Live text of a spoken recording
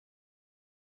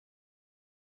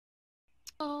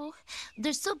Oh,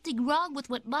 there's something wrong with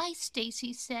what my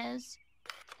Stacy says.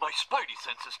 My spidey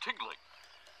sense is tingling.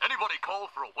 Anybody call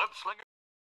for a web slinger?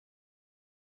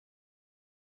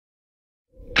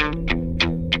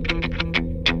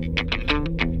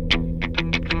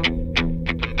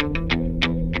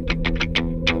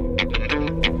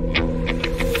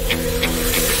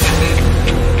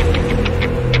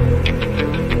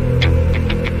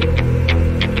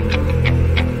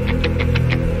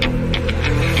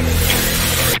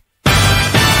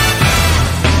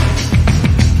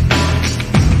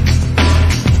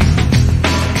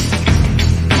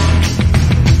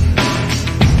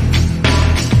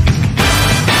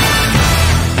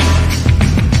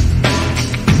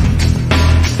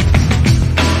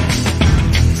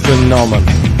 Phenomenal.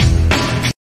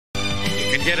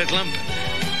 You can get it lumping.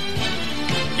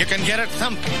 You can get it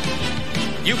thumping.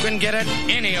 You can get it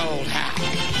any old how.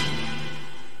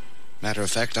 Matter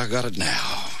of fact, I got it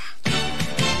now.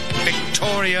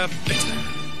 Victoria Bitter.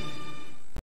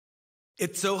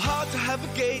 It's so hard to have a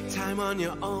gay time on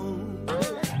your own.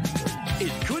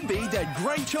 It could be that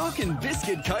great chalk and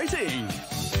biscuit coating.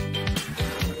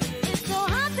 It's so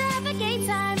hard to have a gay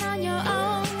time on your own.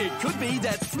 It could be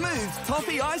that smooth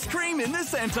toffee ice cream in the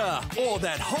center, or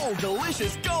that whole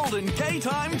delicious golden gay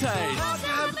time taste. Hard to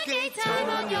have a gay time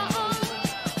on your own.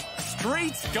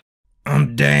 Streets go.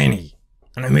 I'm Danny,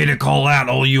 and I'm here to call out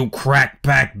all you crack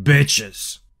pack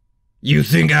bitches. You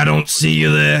think I don't see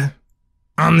you there?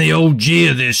 I'm the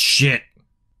OG of this shit.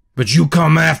 But you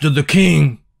come after the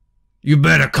king, you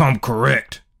better come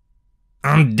correct.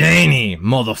 I'm Danny,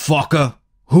 motherfucker.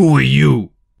 Who are you,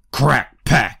 crack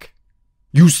pack?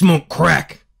 You smoke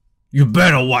crack. You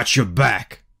better watch your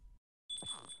back.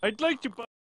 I'd like to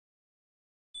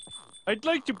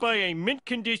buy a mint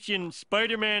condition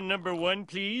Spider-Man #1,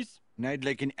 please. And I'd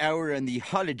like an hour on the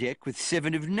holodeck with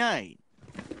 7 of 9.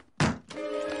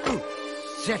 Oh,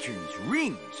 Saturn's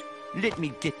rings. Let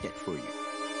me get that for you.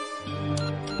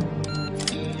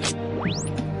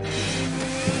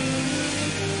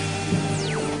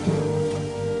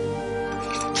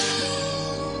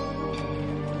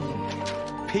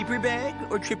 Paper bag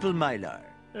or triple mylar?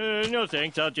 No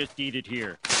thanks, I'll just eat it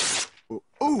here.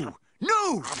 Oh,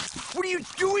 no! What are you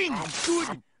doing?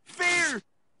 Good, fair,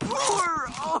 poor!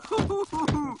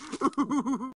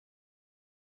 Oh.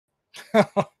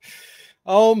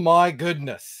 Oh my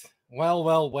goodness. Well.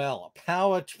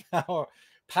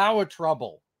 Power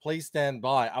trouble. Please stand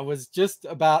by. I was just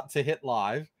about to hit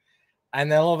live, and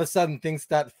then all of a sudden things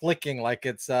start flicking like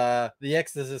it's The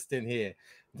Exorcist in here.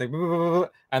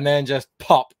 And then just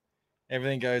pop,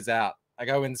 everything goes out. I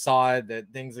go inside,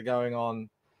 things are going on.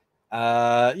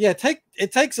 Yeah,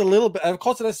 it takes a little bit. Of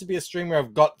course, it has to be a stream where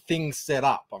I've got things set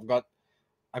up.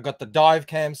 I've got the dive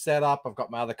cam set up. I've got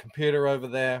my other computer over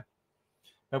there.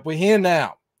 But we're here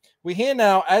now. We're here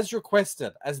now as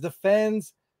requested, as the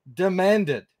fans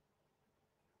demanded.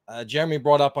 Jeremy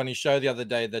brought up on his show the other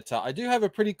day that I do have a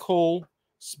pretty cool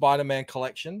Spider-Man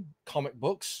collection, comic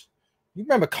books. You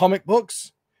remember comic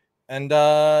books? And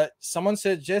someone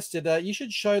suggested you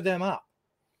should show them up.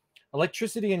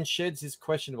 Electricity in sheds is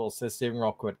questionable, says Stephen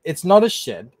Rockwood. It's not a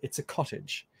shed, it's a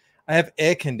cottage. I have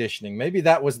air conditioning. Maybe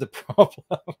that was the problem.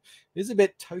 It's a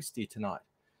bit toasty tonight.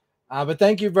 But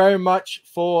thank you very much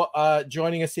for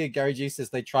joining us here. Gary G says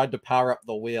they tried to power up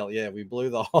the wheel. Yeah, we blew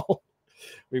the whole,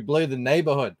 we blew the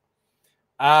neighborhood.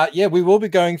 Yeah, we will be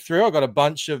going through. I've got a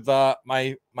bunch of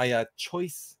my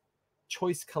choice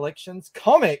collections.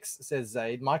 Comics, says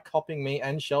Zaid. Mike copying me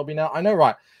and Shelby now. I know,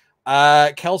 right?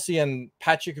 Kelsey and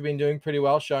Patrick have been doing pretty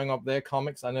well showing off their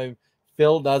comics. I know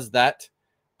Phil does that.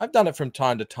 I've done it from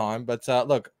time to time, but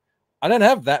look, I don't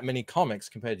have that many comics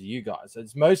compared to you guys.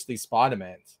 It's mostly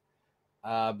Spider-Man's.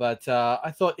 But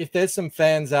I thought if there's some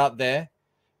fans out there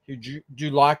who do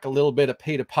like a little bit of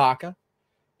Peter Parker,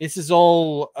 this is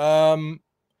all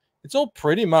it's all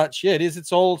pretty much, yeah, it is.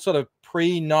 It's all sort of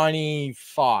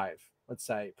pre-95, let's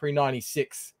say,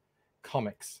 pre-96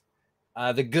 comics.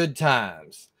 The good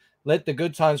times. Let the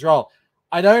good times roll.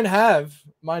 I don't have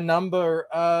my number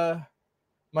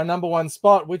one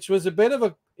spot, which was a bit of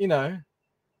a,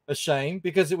 a shame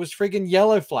because it was friggin'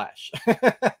 Yellow Flash.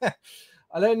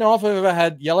 I don't know if I've ever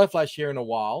had Yellow Flash here in a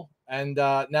while. And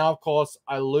now, of course,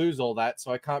 I lose all that,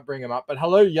 so I can't bring him up. But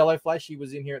hello, Yellow Flash. He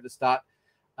was in here at the start.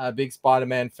 Big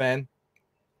Spider-Man fan.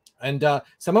 And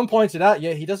someone pointed out,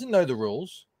 yeah, he doesn't know the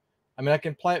rules. I mean, I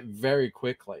can play it very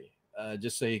quickly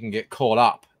just so you can get caught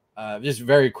up. Just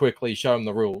very quickly show him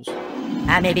the rules.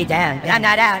 I may be down, but I'm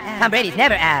not out. Tom Brady's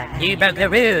never out. You broke the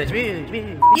rules.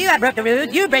 You broke the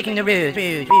rules. You breaking the rules.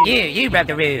 You broke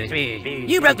the rules.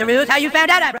 You broke the rules. How you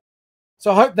found out I broke?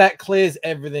 So I hope that clears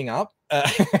everything up.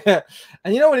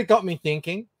 And you know what it got me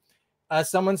thinking?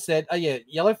 Someone said, oh yeah,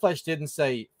 Yellow Flash didn't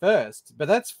say first, but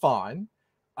that's fine.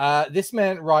 This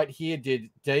man right here did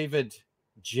David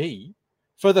G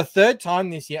for the 3rd time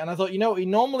this year. And I thought, you know, we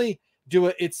normally do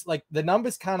it. It's like the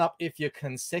numbers count up if you're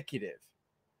consecutive.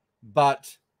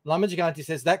 But Lama Giganti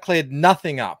says that cleared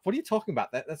nothing up. What are you talking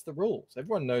about? That's the rules.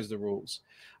 Everyone knows the rules.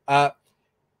 I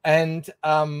don't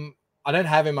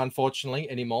have him, unfortunately,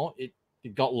 anymore. It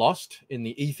got lost in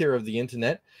the ether of the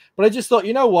internet. But I just thought,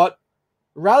 you know what?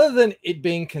 Rather than it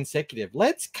being consecutive,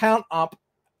 let's count up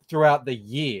throughout the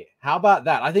year. How about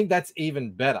that? I think that's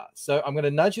even better. So I'm going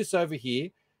to nudge this over here.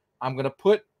 I'm going to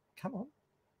put, come on.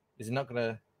 Is it not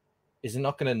going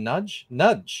to nudge?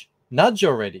 Nudge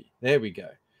already. There we go.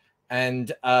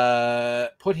 And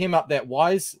put him up there.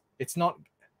 Why is it's not?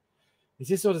 Is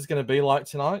this what it's going to be like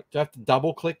tonight? Do I have to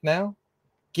double click now?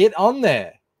 Get on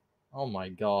there. Oh my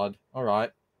God. All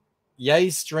right. Yay,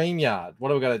 StreamYard. What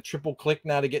do we got? To triple click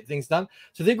now to get things done?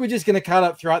 So I think we're just going to cut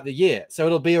up throughout the year. So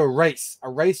it'll be a race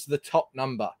to the top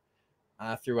number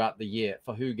throughout the year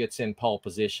for who gets in pole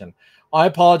position. I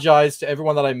apologize to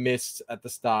everyone that I missed at the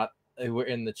start who were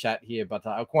in the chat here, but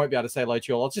I won't be able to say hello to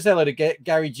you all. I'll just say hello to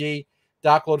Gary G,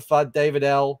 Dark Lord Fudd, David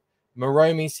L,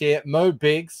 Maromi's here, Mo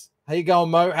Biggs. How you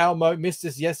going, Mo? How Mo? Missed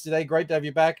us yesterday. Great to have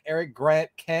you back. Eric, Grant,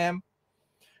 Cam.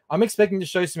 I'm expecting to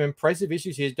show some impressive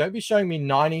issues here. Don't be showing me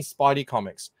 90s Spidey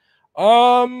comics.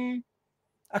 A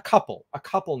couple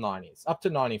 90s, up to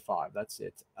 95. That's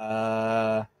it.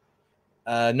 Noran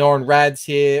Rad's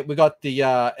here. We got the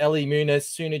Ellie Muniz,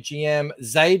 Suna GM,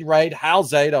 Zaid Raid, Hal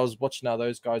Zaid. I was watching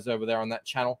those guys over there on that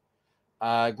channel.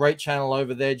 Great channel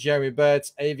over there. Jeremy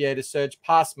Burtz, Aviator Surge,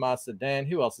 Past Master Dan.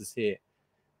 Who else is here?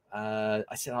 I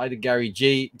said hi to Gary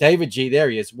G. David G. There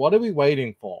he is. What are we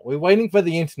waiting for? We're waiting for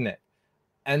the internet.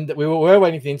 And we were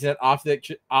waiting for the internet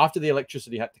after the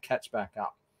electricity had to catch back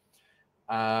up.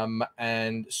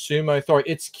 And Sumo Thor.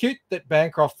 It's cute that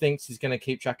Bancroft thinks he's going to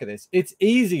keep track of this. It's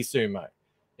easy, Sumo.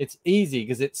 It's easy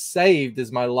because it's saved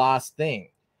as my last thing.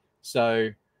 So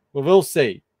we'll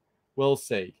see. We'll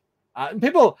see.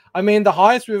 People, I mean, the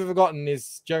highest we've ever gotten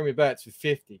is Jeremy Burtz with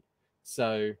 50.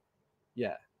 So,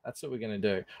 yeah, that's what we're going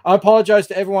to do. I apologize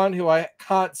to everyone who I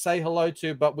can't say hello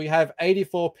to, but we have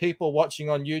 84 people watching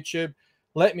on YouTube.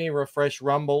 Let me refresh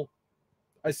Rumble.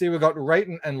 I see we've got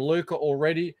Rayton and Luca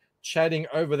already chatting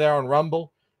over there on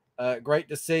Rumble. Great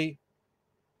to see.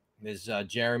 There's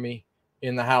Jeremy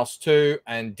in the house too.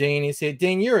 And Dean is here.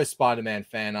 Dean, you're a Spider-Man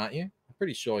fan, aren't you? I'm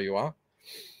pretty sure you are.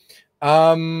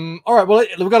 All right, well,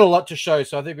 we've got a lot to show,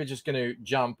 so I think we're just going to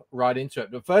jump right into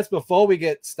it. But first, before we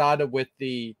get started with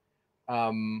the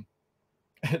no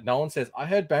one says, I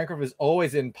heard Bancroft is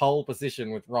always in pole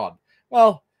position with Rod.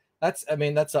 Well, that's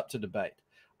up to debate.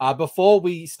 Before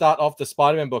we start off the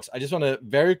Spider-Man books, I just want to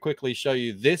very quickly show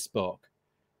you this book.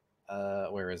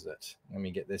 Where is it? Let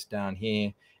me get this down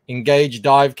here. Engage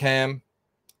Dive Cam.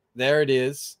 There it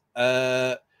is.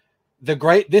 This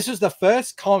was the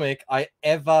first comic I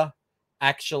ever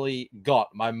actually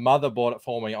got. My mother bought it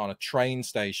for me on a train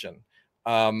station.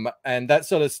 And that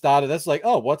sort of started. That's like,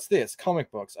 oh, what's this?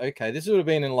 Comic books. Okay, this would have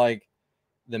been in like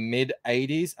the mid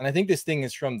 80s, and I think this thing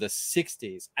is from the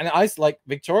 60s. And I like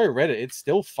Victoria read it. It's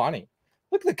still funny.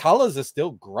 Look, the colors are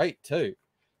still great too.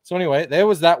 So anyway, there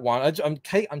was that one.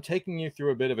 I'm taking you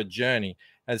through a bit of a journey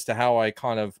as to how I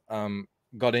kind of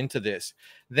got into this.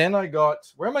 Then I got,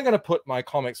 where am I going to put my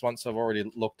comics once I've already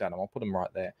looked at them? I'll put them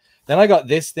right there. Then I got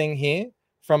this thing here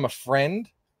from a friend,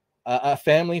 a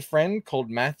family friend called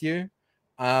Matthew.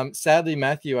 Sadly,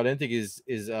 Matthew, I don't think is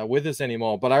with us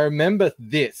anymore, but I remember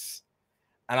this.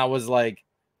 And I was like,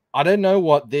 I don't know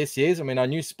what this is. I mean, I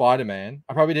knew Spider-Man.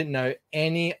 I probably didn't know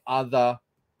any other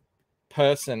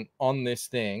person on this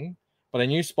thing, but I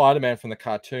knew Spider-Man from the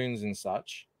cartoons and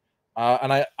such.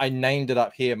 And I named it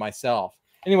up here myself.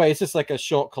 Anyway, it's just like a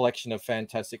short collection of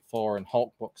Fantastic Four and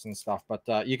Hulk books and stuff.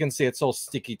 But you can see it's all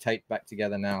sticky taped back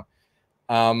together now.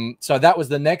 So that was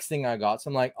the next thing I got. So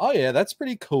I'm like, oh, yeah, that's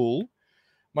pretty cool.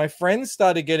 My friends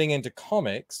started getting into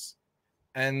comics.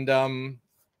 And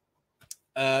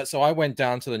so I went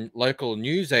down to the local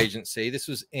news agency. This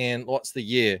was in, what's the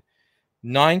year?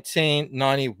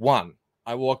 1991.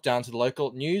 I walked down to the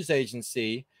local news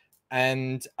agency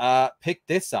and picked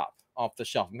this up off the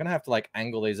shelf. I'm going to have to like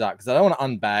angle these up because I don't want to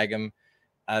unbag them.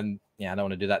 Yeah, I don't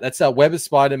want to do that. That's Web of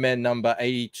Spider-Man number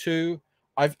 82.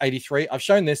 83. I've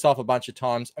shown this off a bunch of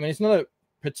times. I mean, it's not a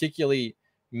particularly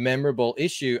memorable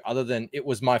issue other than it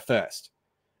was my first.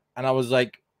 And I was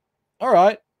like, all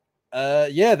right.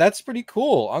 Yeah, that's pretty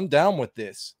cool. I'm down with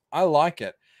this. I like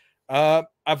it.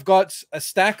 I've got a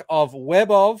stack of Web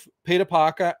of Peter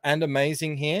Parker and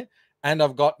Amazing here. And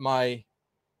I've got my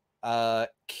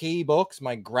key books,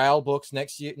 my Grail books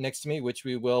next to me, which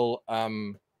we will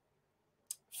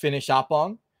finish up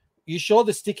on. You sure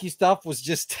the sticky stuff was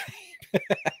just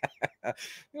it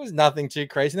was nothing too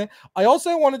crazy there. I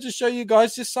also wanted to show you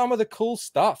guys just some of the cool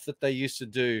stuff that they used to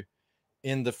do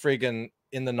in the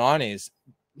 90s.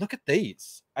 Look at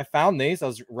these. I found these. I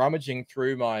was rummaging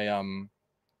through my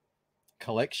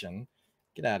collection.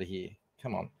 Get out of here.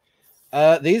 Come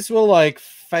on. These were like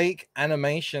fake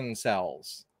animation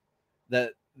cells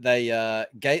that they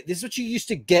gave. This is what you used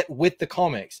to get with the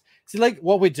comics. See, like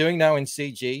what we're doing now in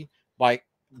CG by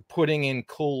putting in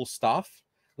cool stuff.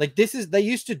 Like this is, they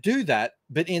used to do that,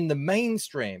 but in the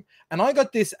mainstream. And I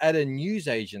got this at a news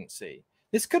agency.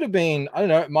 This could have been, I don't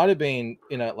know, it might have been,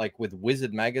 you know, like with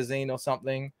Wizard magazine or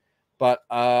something. But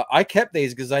I kept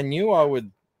these because I knew I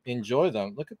would enjoy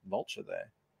them. Look at Vulture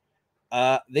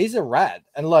there. These are rad.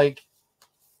 And like,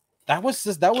 that was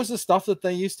the stuff that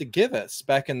they used to give us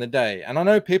back in the day. And I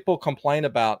know people complain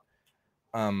about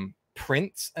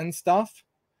prints and stuff.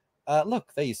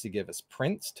 Look, they used to give us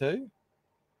prints too.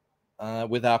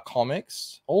 With our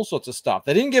comics, all sorts of stuff.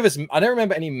 They didn't give us, I don't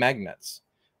remember any magnets,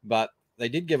 but they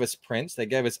did give us prints. They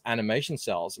gave us animation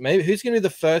cells. Maybe who's going to be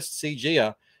the first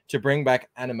CGer to bring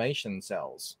back animation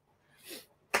cells?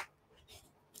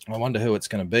 I wonder who it's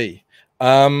going to be.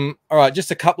 All right,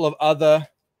 just a couple of other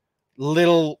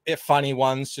little funny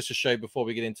ones just to show you before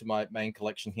we get into my main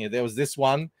collection here. There was this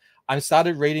one. I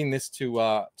started reading this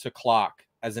to Clark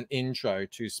as an intro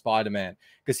to Spider-Man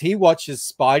because he watches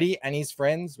Spidey and his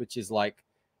friends, which is like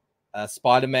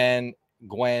Spider-Man,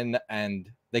 Gwen, and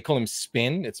they call him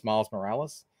Spin. It's Miles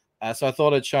Morales. So I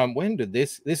thought I'd show him. When did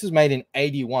this was made in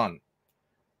 81.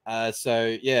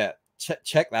 So yeah,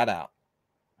 check that out.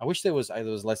 I wish there was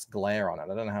less glare on it.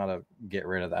 I don't know how to get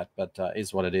rid of that, but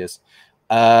is what it is.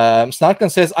 Snarkgun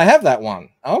says, I have that one.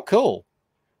 Oh, cool.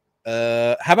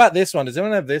 How about this one? Does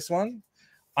anyone have this one?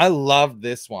 I love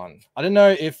this one. I don't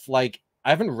know if like I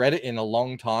haven't read it in a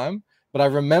long time, but I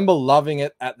remember loving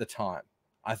it at the time.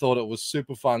 I thought it was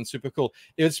super fun, super cool.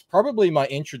 It was probably my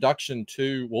introduction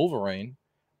to Wolverine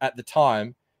at the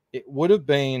time. It would have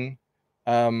been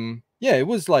yeah, it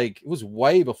was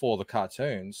way before the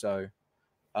cartoon. So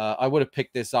I would have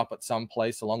picked this up at some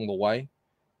place along the way.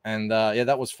 And yeah,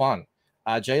 that was fun.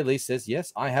 Jay Lee says,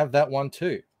 yes, I have that one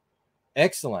too.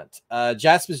 Excellent.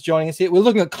 Jasper's joining us here. We're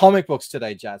looking at comic books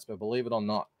today, Jasper, believe it or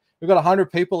not. We've got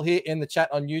 100 people here in the chat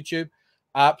on YouTube.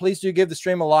 Please do give the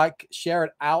stream a like, share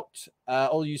it out.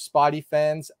 All you Spidey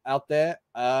fans out there,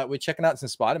 we're checking out some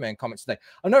Spider-Man comics today.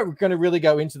 I'm not going to really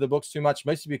go into the books too much,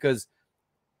 mostly because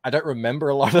I don't remember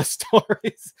a lot of the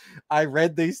stories. I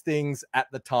read these things at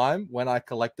the time when I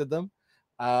collected them.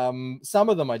 Some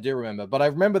of them I do remember, but I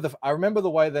remember the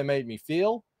way they made me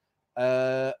feel.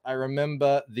 I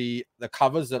remember the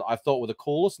covers that I thought were the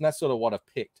coolest, and that's sort of what I've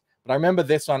picked. But I remember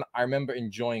this one. I remember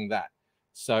enjoying that.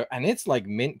 So, and it's like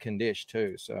mint condition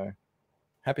too. So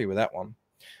happy with that one.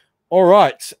 All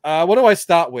right. What do I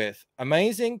start with?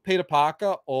 Amazing, Peter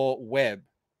Parker, or Web?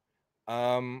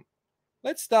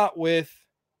 Let's start with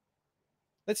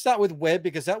Web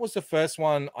because that was the first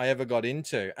one I ever got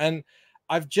into. And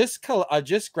I just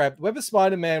grabbed Web of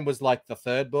Spider-Man was like the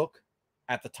third book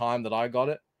at the time that I got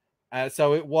it.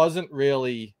 So it wasn't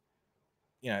really,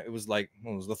 you know, it was like,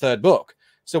 well, it was the third book.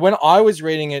 So when I was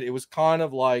reading it, it was kind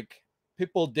of like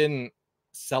people didn't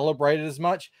celebrate it as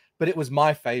much, but it was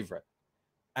my favorite.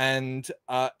 And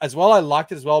as well, I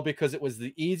liked it as well because it was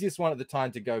the easiest one at the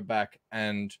time to go back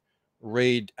and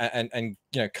read and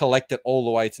you know, collect it all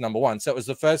the way to number one. So it was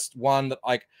the first one that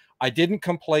I didn't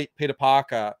complete Peter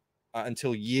Parker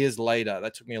until years later.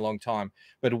 That took me a long time.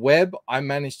 But Web, I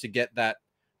managed to get that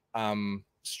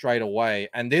straight away.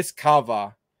 And this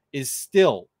cover is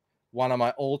still one of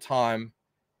my all-time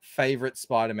favorite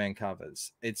Spider-Man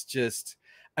covers. It's just,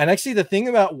 and actually the thing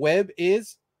about Web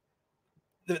is,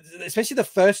 especially the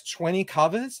first 20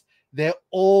 covers, they're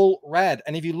all rad.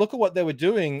 And if you look at what they were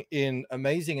doing in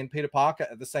Amazing and Peter Parker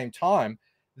at the same time,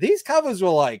 these covers were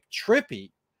like trippy.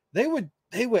 They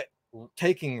were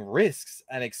taking risks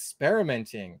and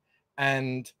experimenting.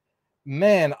 And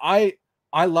man, I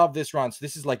love this run. So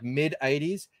this is like mid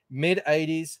 80s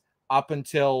up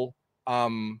until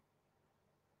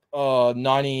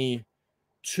 92-ish,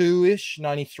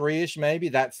 93-ish maybe.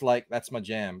 That's my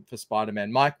jam for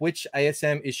Spider-Man. Mike, which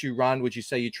ASM issue run would you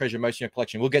say you treasure most in your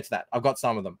collection? We'll get to that. I've got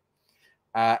some of them.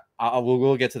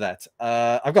 We'll get to that.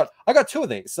 I got two of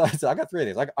these. So I got three of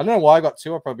these. I don't know why I got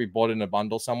two. I probably bought it in a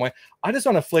bundle somewhere. I just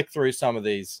want to flick through some of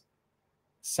these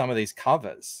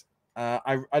covers.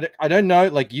 I don't know,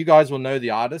 like you guys will know the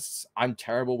artists. I'm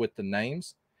terrible with the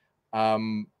names.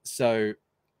 So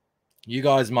You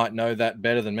guys might know that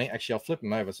better than me. Actually, I'll flip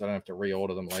them over so I don't have to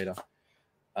reorder them later.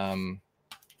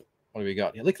 What do we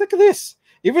got here? Look at this.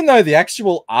 Even though the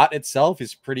actual art itself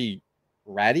is pretty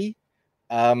ratty,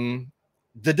 the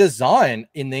design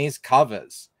in these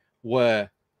covers were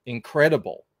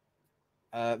incredible.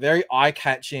 Very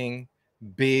eye-catching,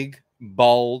 big,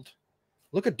 bold.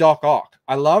 Look at Doc Ock.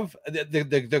 I love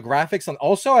the graphics. And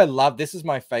also, I love, this is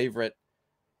my favorite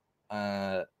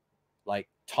like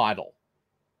title.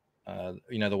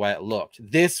 You know, the way it looked.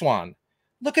 This one.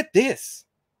 Look at this.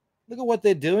 Look at what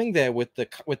they're doing there with the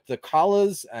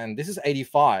colors, and this is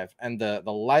 85, and the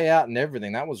layout and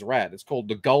everything. That was rad. It's called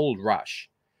the Gold Rush.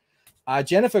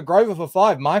 Jennifer Grover for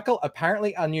 5. Michael,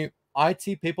 apparently our new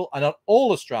IT people are not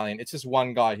all Australian. It's just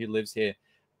one guy who lives here.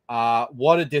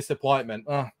 What a disappointment.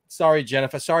 Oh, sorry,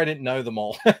 Jennifer. Sorry I didn't know them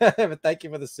all. But thank you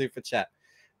for the super chat.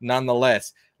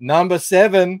 Nonetheless, number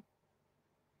 7.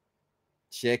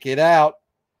 Check it out.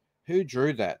 Who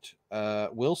drew that?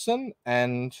 Wilson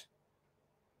and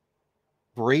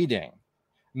Breeding.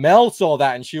 Mel saw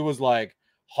that and she was like,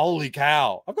 holy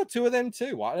cow. I've got 2 of them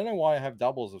too. I don't know why I have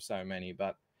doubles of so many,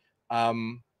 but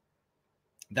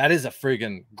that is a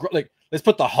friggin' like, let's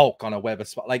put the Hulk on a Weber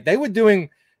spot. Like, they were doing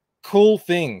cool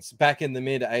things back in the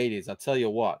mid 80s. I'll tell you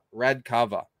what, rad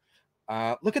cover.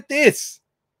 Look at this.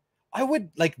 I would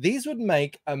like, these would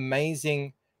make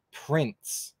amazing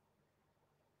prints.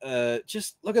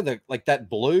 Just look at the, like, that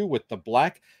blue with the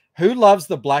black. Who loves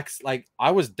the blacks? Like,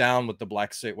 I was down with the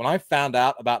black suit. When I found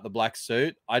out about the black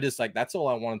suit, I just, like, that's all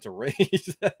I wanted to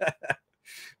read.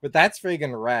 But that's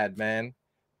freaking rad, man.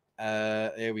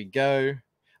 There we go.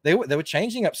 They were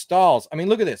changing up styles. I mean,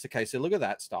 look at this. Okay, so look at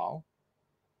that style.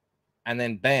 And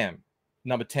then bam,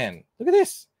 number 10. Look at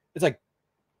this.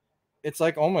 It's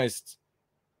like almost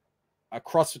a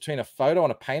cross between a photo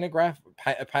and a paintograph,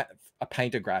 a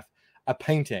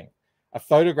painting, a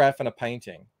photograph and a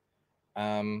painting.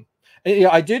 Yeah,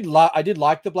 I did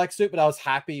like the black suit, but I was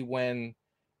happy when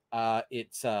we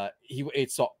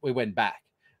went back.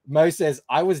 Mo says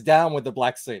I was down with the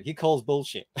black suit. He calls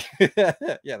bullshit.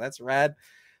 Yeah, that's rad.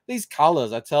 These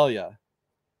colors, I tell you.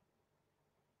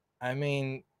 I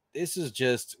mean, this is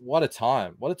just, what a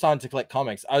time. What a time to collect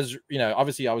comics. I was, you know,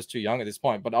 obviously I was too young at this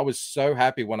point, but I was so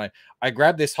happy when I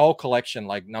grabbed this whole collection,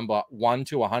 like number 1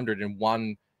 to 100 in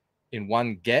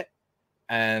one get,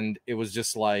 and it was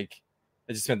just like,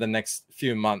 I just spent the next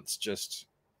few months just,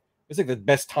 it was like the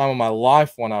best time of my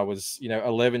life when I was, you know,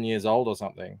 11 years old or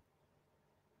something.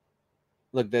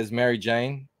 Look, there's Mary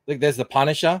Jane. Look, there's the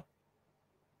Punisher.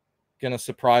 Gonna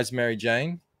surprise Mary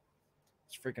Jane.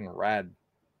 It's freaking rad.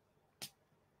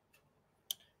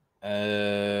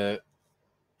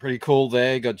 Pretty cool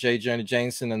there. Got J. Jonah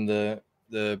Jameson and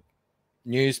the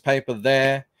newspaper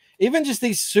there. Even just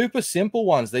these super simple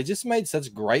ones, they just made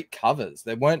such great covers.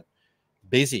 They weren't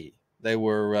busy. They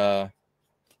were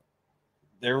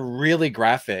they're really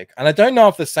graphic. And I don't know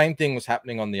if the same thing was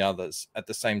happening on the others at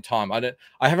the same time. I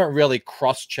haven't really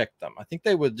cross-checked them. I think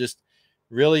they were just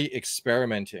really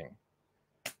experimenting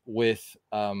with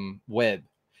Web.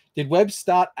 Did Web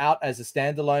start out as a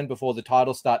standalone before the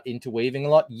title start interweaving a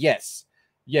lot? Yes.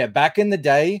 Yeah, back in the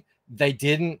day, they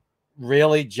didn't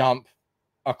really jump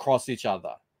across each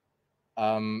other.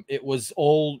 It was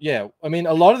all, yeah. I mean,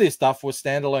 a lot of this stuff was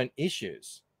standalone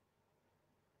issues.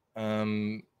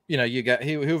 You know, you got,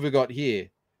 who have we got here?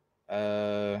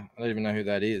 I don't even know who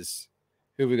that is.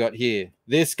 Who have we got here?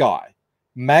 This guy,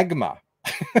 Magma.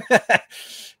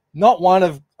 Not one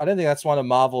of, I don't think that's one of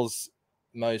Marvel's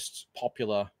most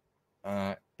popular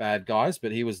bad guys,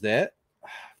 but he was there.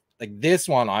 Like this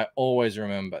one, I always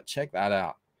remember. Check that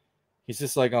out. He's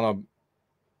just like on a,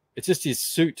 it's just his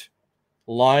suit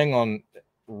lying on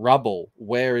rubble.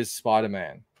 Where is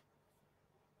Spider-Man?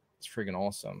 It's freaking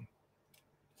awesome.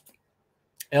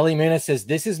 Ellie Mina says,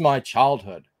 this is my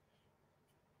childhood.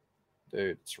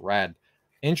 Dude, it's rad.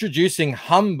 Introducing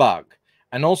Humbug,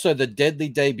 and also the deadly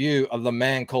debut of the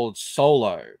man called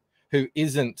Solo, who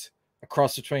isn't a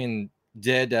cross between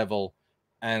Daredevil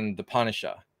and the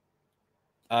Punisher.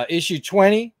 Issue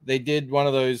 20, they did one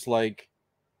of those, like,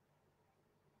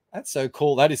 that's so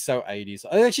cool. That is so 80s.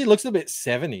 It actually looks a bit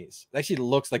 70s. It actually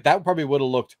looks like that probably would have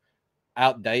looked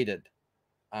outdated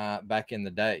back in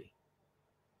the day.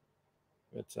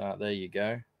 But there you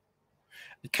go.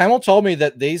 Camel told me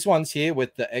that these ones here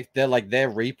with the, they're like their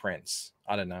reprints.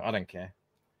 I don't know. I don't care.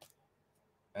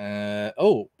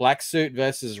 Oh, black suit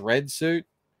versus red suit.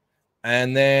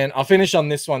 And then I'll finish on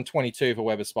this one, 22 for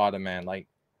Web of Spider-Man. Like,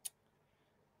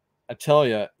 I tell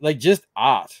you, like, just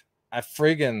art. I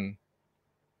friggin'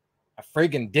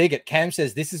 dig it. Cam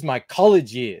says, this is my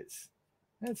college years.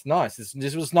 That's nice.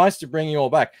 This was nice to bring you all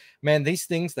back. Man, these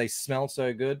things, they smell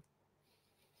so good.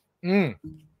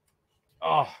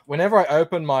 Oh, whenever I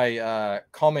open my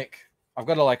comic, I've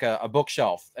got a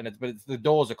bookshelf, and the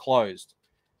doors are closed.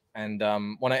 And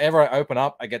whenever I open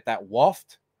up, I get that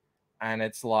waft, and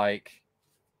it's like,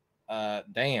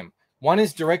 damn. One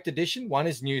is direct edition, one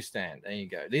is newsstand. There you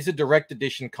go. These are direct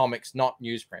edition comics, not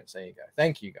newsprints. There you go.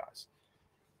 Thank you, guys.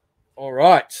 All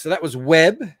right, so that was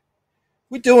Web.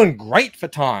 We're doing great for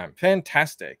time.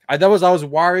 Fantastic. I was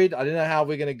worried. I didn't know how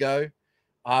we're gonna go,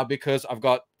 because I've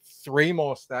got 3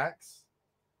 more stacks,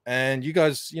 and you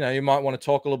guys, you might want to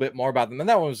talk a little bit more about them. And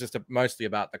that one was just mostly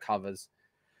about the covers.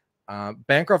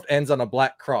 Bancroft ends on a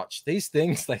black crotch. These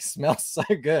things, they smell so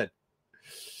good.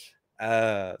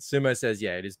 Sumo says,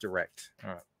 yeah, it is direct.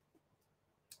 All right.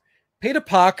 Peter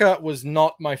Parker was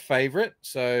not my favorite.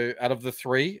 So out of the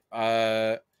 3,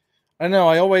 I don't know.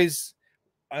 I always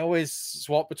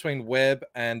swap between Web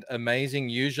and Amazing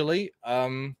usually.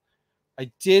 I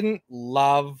didn't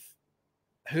love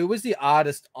who was the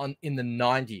artist in the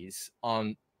 90s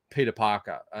on Peter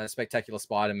Parker, Spectacular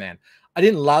Spider-Man. I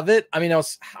didn't love it. I mean, I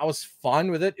was fine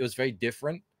with it. It was very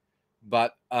different.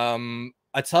 But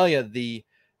I tell you, the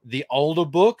older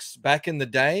books back in the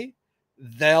day,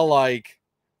 they're like,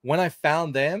 when I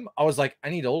found them, I was like, I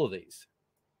need all of these.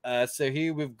 So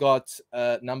here we've got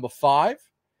number 5.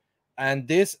 And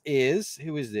this is,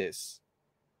 who is this?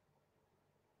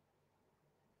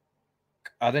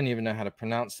 I don't even know how to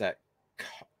pronounce that.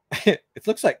 It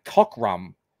looks like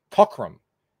Cockrum.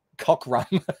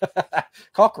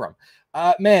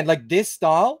 Man, like this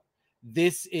style,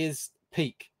 this is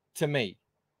peak to me.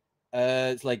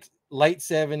 It's like late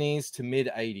 70s to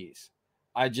mid 80s.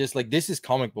 I just like, this is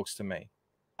comic books to me.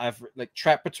 I've like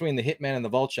trapped between the Hitman and the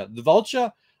Vulture. The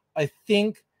Vulture, I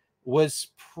think, was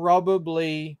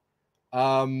probably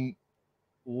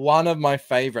one of my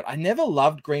favorite. I never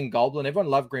loved Green Goblin. Everyone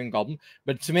loved Green Goblin,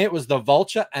 but to me it was the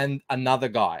Vulture and another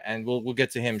guy, and we'll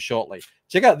get to him shortly.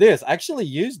 Check out this. I actually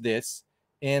used this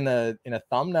in a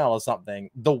thumbnail or something.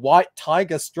 The White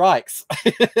Tiger Strikes.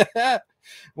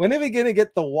 When are we gonna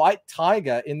get the White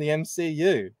Tiger in the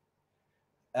MCU?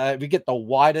 We get the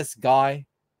whitest guy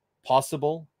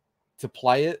possible to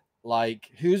play it.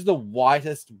 Like, who's the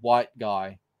whitest white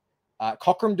guy?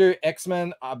 Cockrum do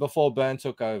X-Men before Byrne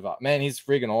took over. Man, he's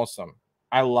friggin' awesome.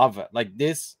 I love it. Like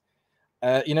this,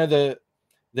 the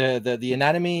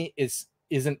anatomy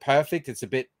isn't perfect. It's a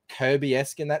bit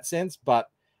Kirby-esque in that sense,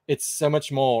 but it's so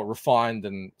much more refined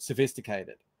and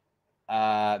sophisticated.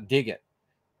 Dig it.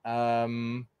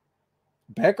 Bearcroft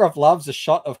loves a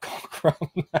shot of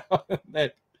Cockrum now and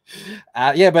then.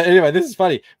 Yeah, but anyway, this is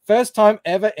funny. First time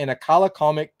ever in a color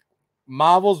comic,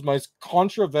 Marvel's most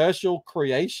controversial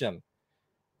creation.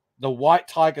 The White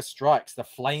Tiger Strikes, the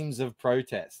Flames of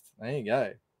Protest. There you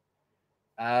go.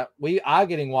 We are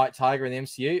getting White Tiger in the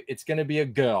MCU. It's going to be a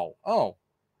girl. Oh,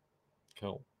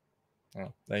 cool.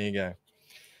 Oh, there you go.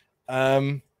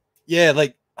 Yeah,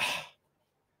 like,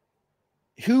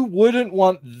 who wouldn't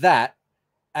want that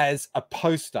as a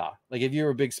poster? Like, if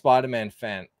you're a big Spider-Man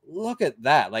fan, look at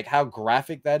that. Like, how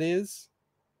graphic that is.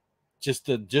 Just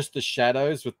the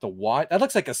shadows with the white. That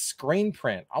looks like a screen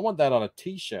print. I want that on a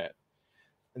t-shirt.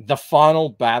 The final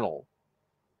battle.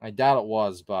 I doubt it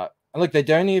was, but look, they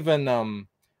don't even I don't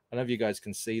know if you guys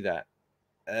can see that.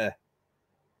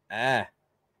 They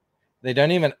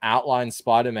don't even outline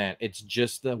Spider-Man. It's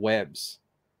just the webs.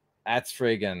 That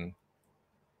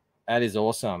is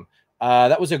awesome.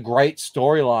 That was a great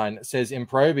storyline, says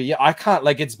Improby. Yeah, I can't,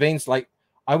 like, it's been like,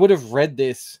 I would have read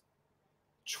this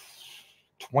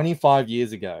 25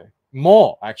 years ago.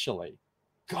 More, actually.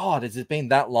 God, has it been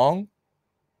that long?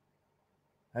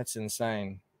 That's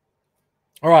insane.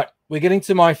 All right, we're getting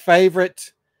to my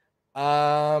favorite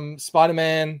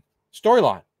Spider-Man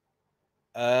storyline.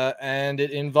 And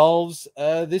it involves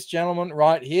this gentleman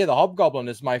right here. The Hobgoblin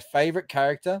is my favorite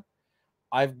character.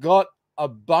 I've got a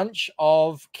bunch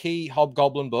of key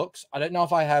Hobgoblin books. I don't know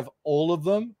if I have all of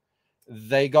them.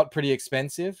 They got pretty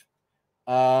expensive.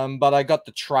 But I got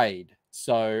the trade.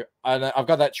 So I've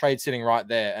got that trade sitting right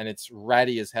there, and it's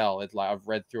ratty as hell. It's like, I've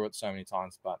read through it so many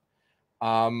times. But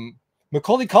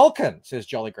Macaulay Culkin, says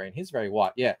Jolly Green. He's very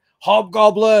white. Yeah.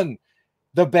 Hobgoblin,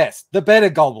 the best, the better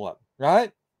goblin,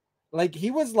 right? Like, he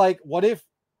was like, what if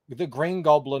the Green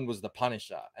Goblin was the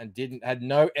Punisher and had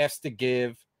no F's to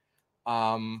give?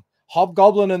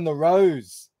 Hobgoblin and the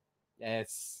Rose.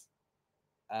 Yes.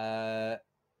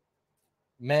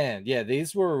 Man, yeah,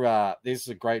 these are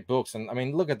great books. And I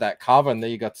mean, look at that cover, and there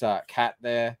you got Cat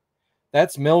there.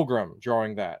 That's Milgram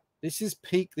drawing that. This is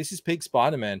peak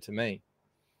Spider-Man to me.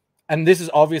 and this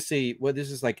is obviously, well, this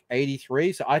is like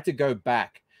 83, so I had to go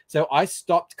back. So I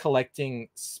stopped collecting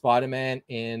Spider-Man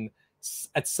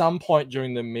at some point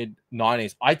during the mid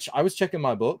 90s. I was checking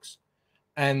my books,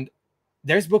 and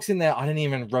there's books in there I didn't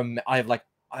even remember.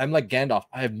 I'm like Gandalf.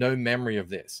 I have no memory of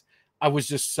this. I was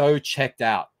just so checked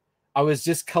out. I was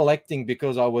just collecting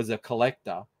because I was a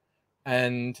collector,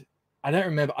 and I don't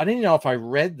remember. I didn't know if I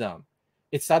read them.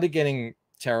 It started getting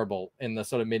terrible in the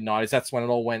sort of mid 90s. That's when it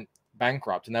all went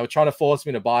bankrupt, and they were trying to force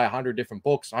me to buy 100 different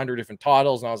books, 100 different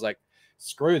titles, and I was like,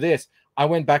 screw this. I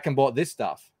went back and bought this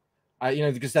stuff.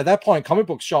 Because at that point, comic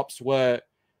book shops were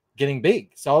getting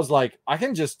big. So I was like, I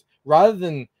can just, rather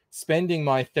than spending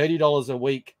my $30 a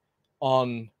week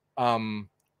on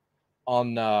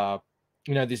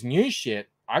this new shit,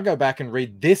 I go back and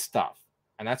read this stuff.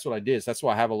 And that's what I did. So that's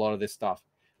why I have a lot of this stuff.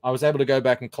 I was able to go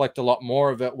back and collect a lot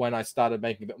more of it when I started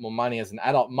making a bit more money as an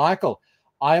adult. Michael,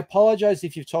 I apologize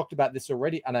if you've talked about this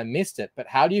already and I missed it, but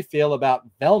how do you feel about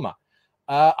Velma?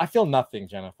 I feel nothing,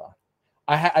 Jennifer.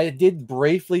 I did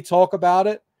briefly talk about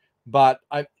it, but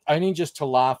I only just to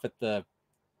laugh at the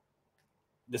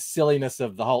silliness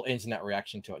of the whole internet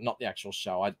reaction to it, not the actual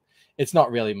show. It's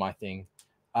not really my thing.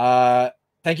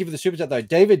 Thank you for the super chat though.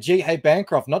 David G. Hey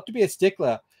Bancroft, not to be a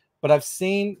stickler, but I've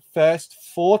seen First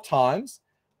 4 times.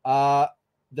 The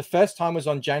first time was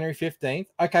on January 15th.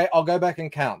 Okay, I'll go back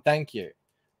and count. Thank you.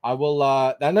 I will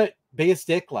no, be a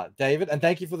stickler, David, and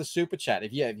thank you for the super chat.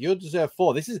 If you deserve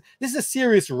 4, this is a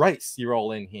serious race you're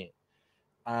all in here.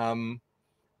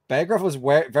 Bancroft was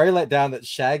very let down that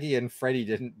Shaggy and Freddy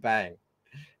didn't bang.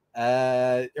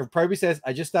 Proby says,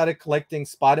 I just started collecting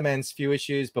Spider-Man's few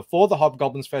issues before the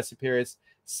Hobgoblin's first appearance.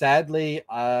 Sadly,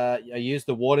 I used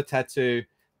the water tattoo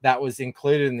that was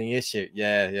included in the issue.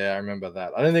 Yeah, I remember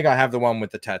that. I don't think I have the one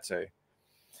with the tattoo.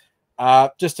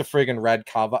 Just a friggin' rad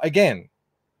cover. Again,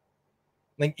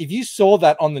 like, if you saw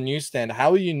that on the newsstand,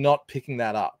 how are you not picking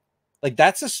that up? Like,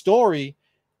 that's a story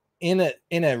in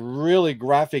a really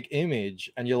graphic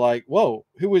image, and you're like, whoa,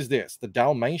 who is this? The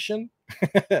Dalmatian?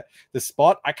 The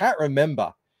Spot? I can't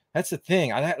remember. That's the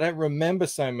thing. I don't remember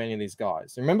so many of these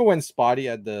guys. Remember when Spidey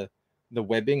had the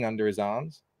webbing under his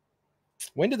arms?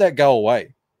 When did that go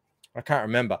away? I can't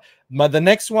remember. The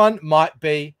next one might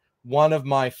be one of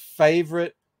my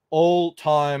favorite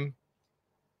all-time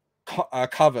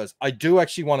covers. I do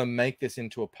actually want to make this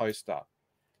into a poster.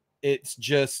 It's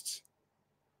just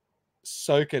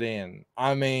soak it in.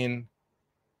 I mean,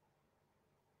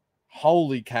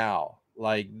 holy cow.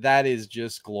 Like, that is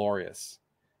just glorious.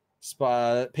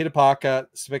 Peter Parker,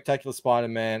 Spectacular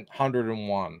Spider-Man,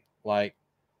 101. Like,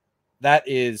 that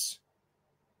is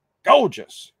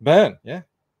gorgeous. Burn, yeah.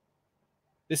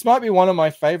 This might be one of my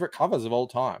favorite covers of all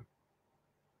time.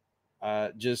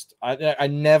 I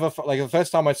never, like, the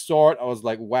first time I saw it, I was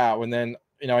like, wow. And then,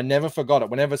 I never forgot it.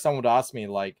 Whenever someone would ask me,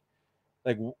 like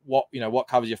what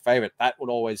cover's your favorite, that would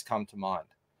always come to mind.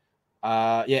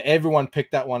 Yeah, everyone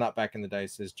picked that one up back in the day,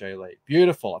 says Jay Lee.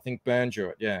 Beautiful. I think Byrne drew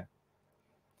it. Yeah.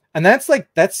 And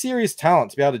that's serious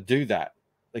talent to be able to do that.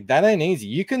 Like, that ain't easy.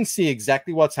 You can see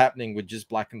exactly what's happening with just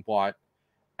black and white,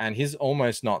 and he's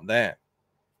almost not there.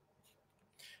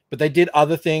 But they did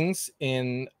other things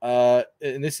in and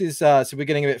this is so we're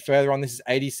getting a bit further on. This is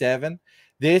 87.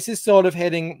 This is sort of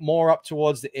heading more up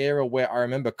towards the era where I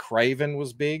remember Craven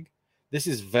was big. This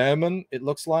is Vermin, it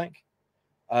looks like.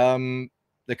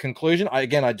 The conclusion, I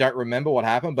don't remember what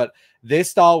happened, but their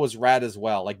style was rad as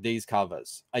well. Like, these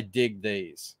covers, I dig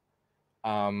these.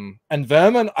 And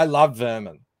Vermin, I love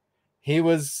Vermin. He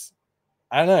was,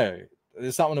 I don't know,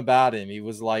 there's something about him. He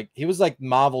was like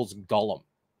Marvel's Gollum.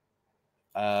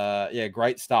 Yeah,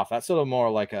 great stuff. That's sort of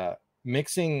more like a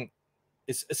mixing.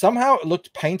 Somehow it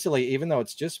looked painterly, even though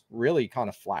it's just really kind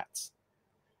of flats.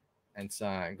 And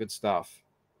so good stuff.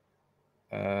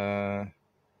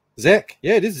 Zek.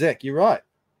 Yeah, it is Zek. You're right.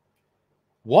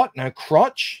 What? No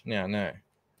crotch? No.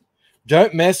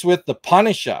 Don't Mess with the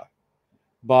Punisher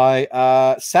by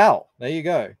Sal. There you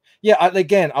go. Yeah,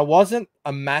 I wasn't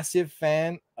a massive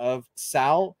fan of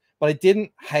Sal, but I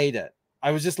didn't hate it.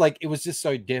 I was just like, it was just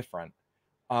so different.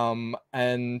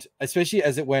 And especially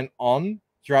as it went on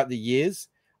throughout the years,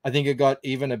 I think it got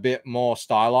even a bit more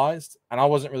stylized, and I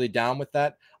wasn't really down with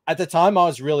that. At the time, I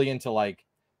was really into like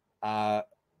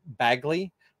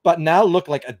Bagley, but now look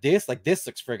like this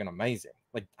looks friggin' amazing.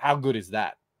 Like, how good is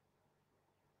that?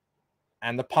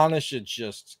 And the Punisher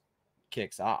just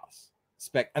kicks ass.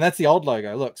 And that's the old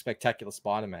logo. Look, Spectacular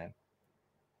Spider-Man.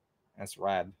 That's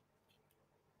rad.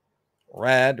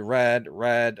 Rad.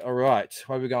 All right.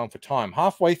 Where are we going for time?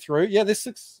 Halfway through. Yeah,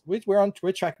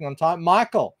 we're tracking on time.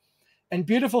 Michael and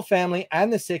beautiful family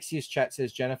and the sexiest chat,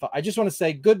 says Jennifer. I just want to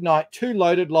say good night. Too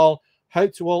loaded, lol.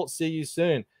 Hope to all see you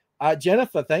soon.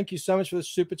 Jennifer, thank you so much for the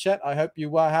super chat. I hope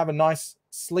you have a nice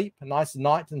sleep, a nice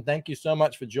night, and thank you so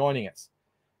much for joining us.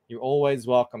 You're always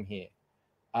welcome here.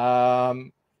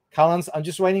 Collins, I'm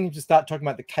just waiting to start talking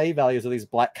about the K values of these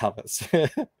black covers.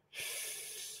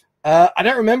 I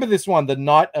don't remember this one, The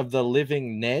Night of the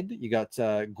Living Ned. You got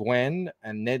Gwen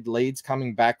and Ned Leeds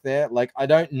coming back there. Like, I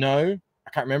don't know. I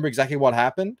can't remember exactly what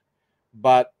happened,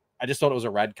 but I just thought it was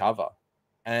a rad cover.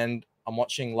 And I'm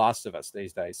watching Last of Us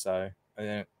these days, so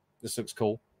this looks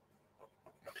cool.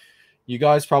 You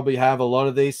guys probably have a lot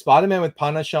of these. Spider-Man with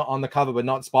Punisher on the cover, but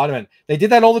not Spider-Man. They did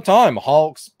that all the time.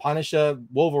 Hulk, Punisher,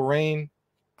 Wolverine.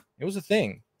 It was a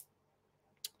thing.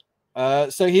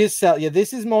 So here's Sal. Yeah,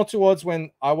 this is more towards when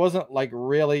I wasn't like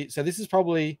really. So this is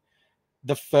probably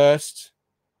the first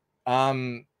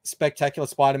Spectacular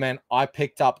Spider-Man I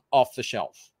picked up off the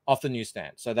shelf, off the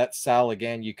newsstand. So that's Sal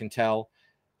again. You can tell.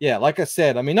 Yeah, like I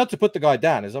said, I mean, not to put the guy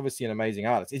down. He's obviously an amazing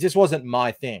artist. It just wasn't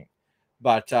my thing.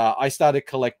 But I started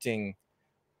collecting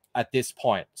at this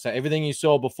point. So everything you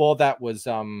saw before that was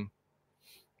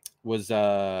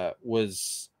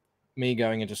me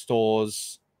going into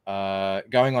stores,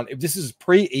 going on. If this is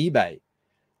pre-eBay,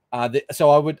 so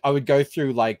I would go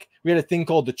through, like, we had a thing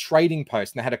called the Trading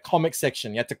Post, and they had a comic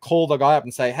section. You had to call the guy up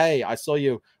and say, "Hey, I saw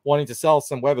you wanting to sell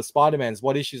some Web of Spider-Mans.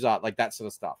 What issues are?" Like that sort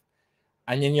of stuff.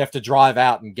 And then you have to drive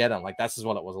out and get them. Like that's just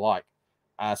what it was like.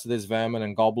 So there's Vermin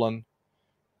and Goblin,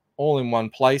 all in one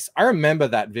place. I remember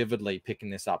that vividly, picking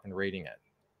this up and reading it,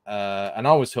 and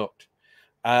I was hooked.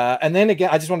 And then again,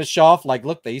 I just want to show off. Like,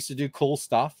 look, they used to do cool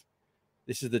stuff.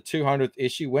 This is the 200th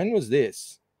issue. When was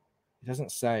this? It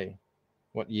doesn't say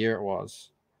what year it was.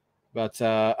 But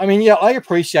I mean, yeah, I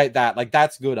appreciate that. Like,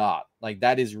 that's good art. Like,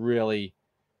 that's really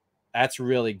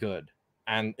good.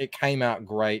 And it came out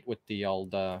great with the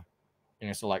old,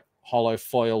 so like hollow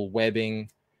foil webbing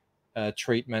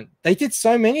treatment. They did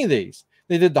so many of these.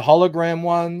 They did the hologram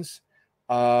ones.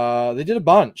 They did a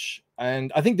bunch.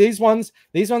 And I think these ones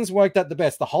worked out the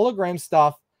best. The hologram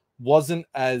stuff wasn't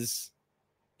as...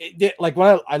 like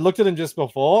when I looked at them just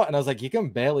before, and I was like, you can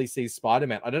barely see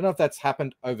Spider-Man. I don't know if that's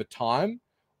happened over time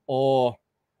or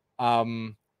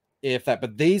if that,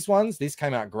 but these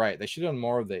came out great. They should have done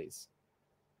more of these.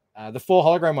 The 4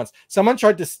 hologram ones. Someone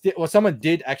tried to steal, or someone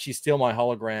did actually steal my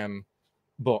hologram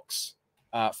books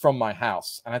from my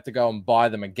house. And I had to go and buy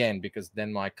them again because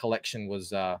then my collection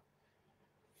was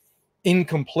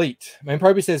incomplete. Man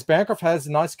Proby says Bancroft has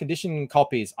nice condition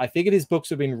copies. I figured his books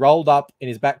had been rolled up in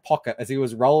his back pocket as he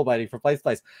was rollerblading from place to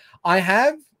place. I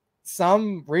have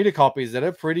some reader copies that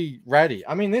are pretty ratty.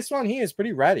 I mean, this one here is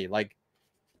pretty ratty. Like,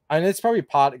 I mean, it's probably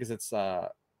part because it's the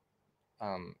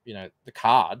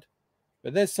card,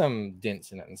 but there's some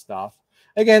dents in it and stuff.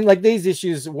 Again, like, these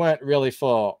issues weren't really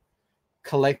for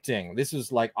collecting. This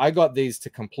was like, I got these to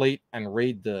complete and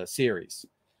read the series.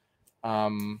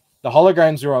 The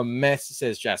holograms were a mess,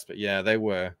 says Jasper. Yeah, they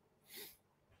were.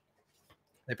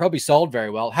 They probably sold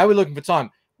very well. How are we looking for time?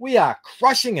 We are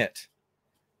crushing it.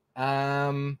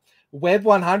 Web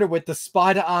 100 with the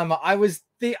spider armor. I was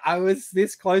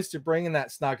this close to bringing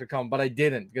that Snark.com, but I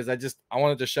didn't because I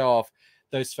wanted to show off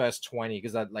those first 20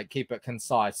 because I'd like keep it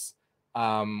concise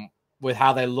with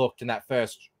how they looked in that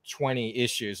first 20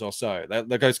 issues or so.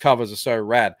 Those covers are so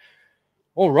rad.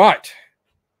 All right.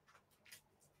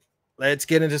 Let's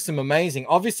get into some amazing.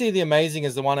 Obviously, the amazing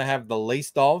is the one I have the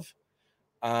least of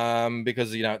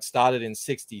because, it started in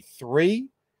 63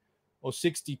 or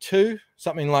 62,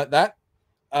 something like that.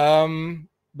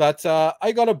 But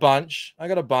I got a bunch.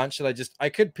 That I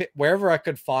could pick wherever I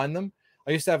could find them.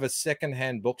 I used to have a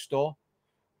secondhand bookstore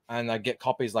and I'd get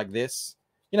copies like this,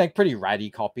 pretty ratty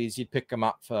copies. You'd pick them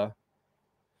up for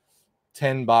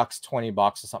 $10, $20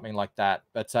 or something like that.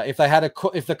 But if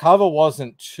the cover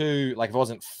wasn't too, like, if it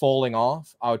wasn't falling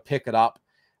off, I would pick it up.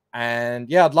 And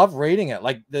yeah, I'd love reading it.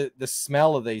 Like, the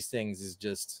smell of these things is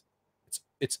just,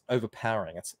 it's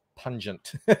overpowering. It's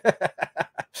pungent.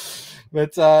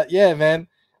 But yeah, man,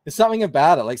 there's something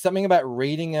about it, like something about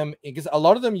reading them, because a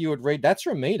lot of them you would read. That's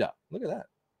Ramita. Look at that.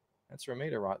 That's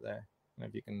Ramita right there. I don't know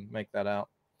if you can make that out.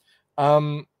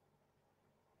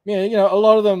 Yeah, a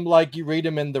lot of them, like, you read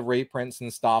them in the reprints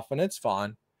and stuff, and it's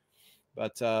fine.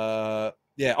 But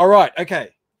yeah, all right,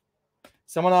 okay.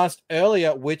 Someone asked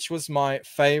earlier which was my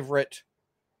favorite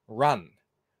run.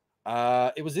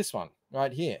 It was this one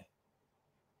right here.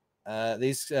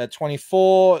 These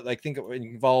 24, I think it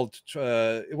involved.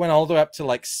 It went all the way up to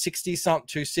like 60 something,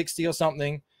 260 or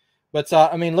something. But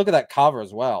I mean, look at that cover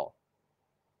as well.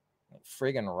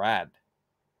 Friggin' rad.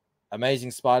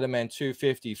 Amazing Spider-Man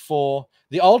 254.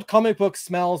 The old comic book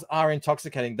smells are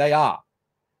intoxicating. They are.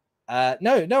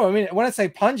 No. I mean, when I say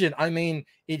pungent, I mean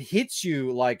it hits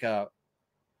you like a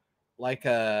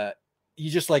you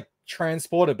just like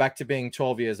transported back to being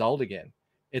 12 years old again.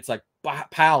 It's like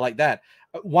pow like that.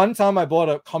 One time I bought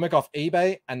a comic off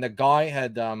eBay and the guy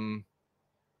had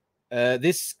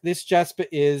this Jasper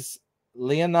is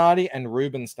Leonardi and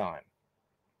Rubinstein.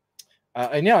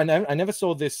 And yeah, I never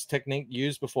saw this technique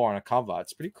used before on a cover.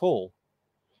 It's pretty cool.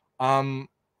 And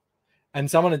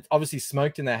someone had obviously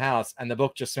smoked in their house, and the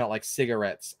book just smelled like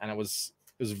cigarettes, and it was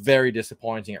very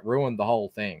disappointing. It ruined the whole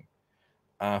thing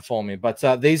for me.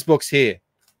 But these books here,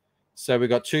 so we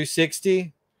got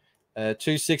 260,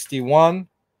 261.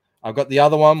 I've got the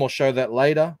other one. We'll show that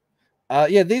later.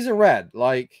 Yeah, these are rad.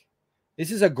 Like, this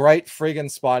is a great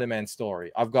friggin' Spider-Man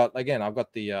story. I've got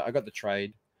the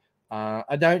trade.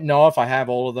 I don't know if I have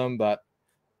all of them, but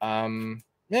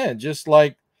yeah, just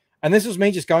like, and this was me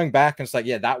just going back and it's like,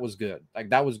 yeah, that was good. Like,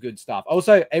 that was good stuff.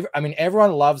 Also, I mean,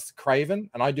 everyone loves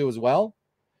Craven, and I do as well.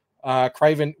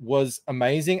 Craven was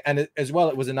amazing, and as well,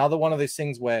 it was another one of those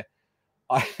things where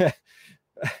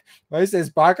Mo says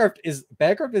Bancroft is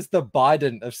the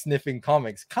Biden of sniffing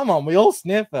comics. Come on, we all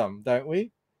sniff them, don't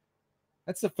we?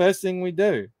 That's the first thing we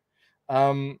do.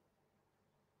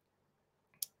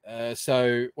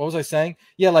 So what was I saying?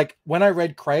 Yeah, like when I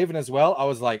read Craven as well, I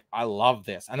was like, I love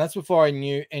this. And that's before I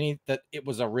knew that it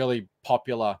was a really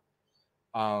popular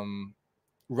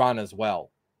run as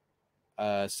well.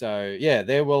 So yeah,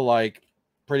 they were like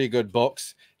pretty good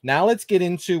books. Now let's get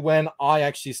into when I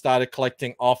actually started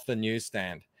collecting off the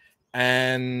newsstand.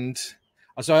 And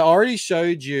so I already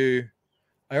showed you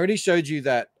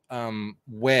that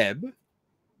web.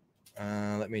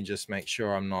 Let me just make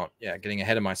sure I'm not getting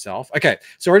ahead of myself. Okay,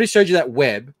 so I already showed you that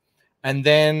web, and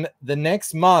then the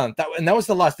next month, that was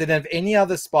the last. They didn't have any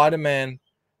other Spider-Man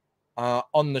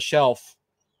on the shelf,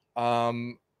 so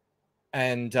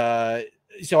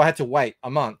I had to wait a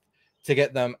month to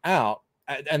get them out.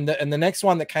 And the next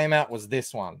one that came out was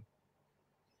this one.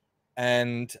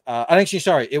 And actually,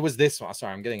 sorry, it was this one.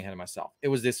 Sorry, I'm getting ahead of myself. It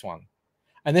was this one,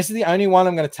 and this is the only one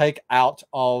I'm going to take out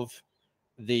of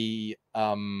the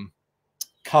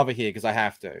cover here because I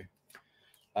have to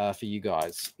for you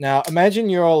guys. Now imagine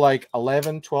you're like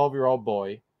 11, 12-year-old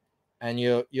boy, and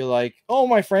you're like, oh,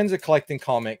 my friends are collecting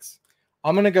comics.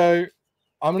 I'm gonna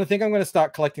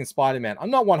start collecting Spider-Man. I'm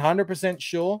not 100%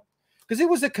 sure because it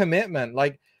was a commitment.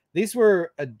 Like, these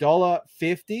were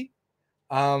 $1.50,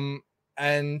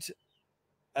 and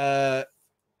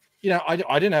you know, I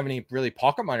didn't have any really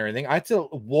pocket money or anything. I had to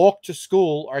walk to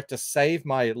school, or I had to save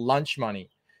my lunch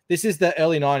money. This is the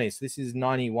early 90s. This is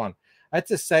 91. I had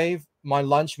to save my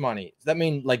lunch money. That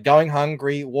means like going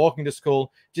hungry, walking to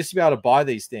school, just to be able to buy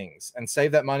these things and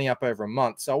save that money up over a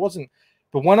month. So I wasn't,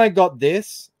 but when I got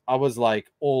this, I was like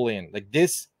all in. Like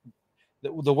this,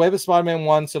 the Web of Spider-Man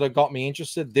one sort of got me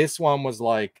interested. This one was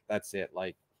like, that's it.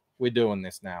 Like, we're doing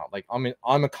this now. Like,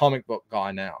 I'm a comic book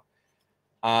guy now.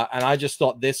 And I just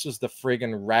thought this was the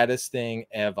friggin' raddest thing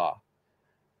ever.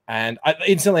 And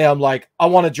I'm like, I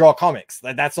want to draw comics.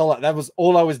 That was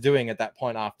all I was doing at that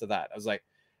point. After that, I was like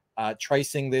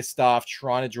tracing this stuff,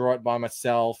 trying to draw it by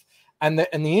myself. And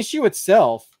the issue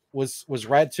itself was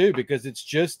rad too, because it's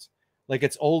just like,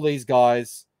 it's all these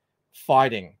guys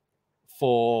fighting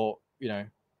for, you know,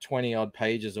 20 odd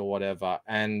pages or whatever.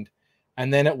 And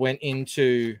then it went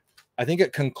into, I think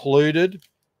it concluded.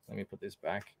 Let me put this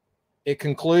back. It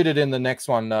concluded in the next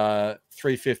one,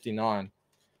 359.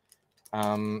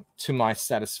 To my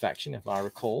satisfaction, if I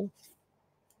recall.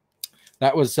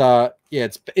 That was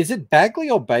is it Bagley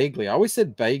or Bagley? I always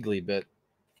said Bagley, but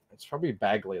it's probably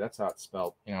Bagley. That's how it's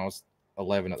spelled. You know, I was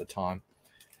 11 at the time.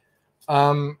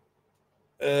 Put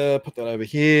that over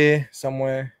here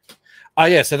somewhere. Oh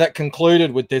yeah, so that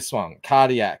concluded with this one,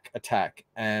 Cardiac Attack.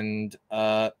 And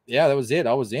yeah, that was it.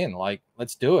 I was in. Like,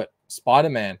 let's do it.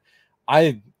 Spider-Man.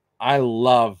 I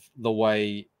love the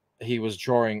way he was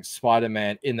drawing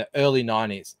Spider-Man in the early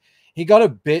 90s. He got a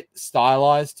bit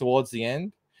stylized towards the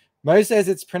end. Mo says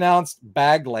it's pronounced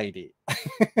Bag Lady.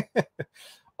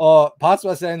 Or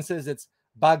Password says it's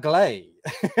Bagley.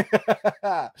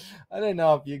 I don't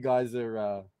know if you guys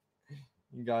are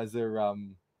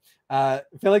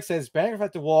Felix says Bancroft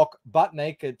had to walk butt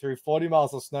naked through 40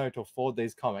 miles of snow to afford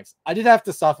these comics. I did have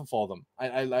to suffer for them.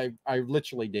 I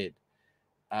literally did.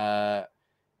 The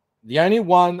only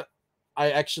one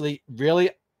I actually really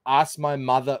asked my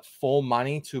mother for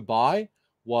money to buy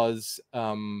was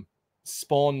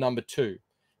Spawn #2,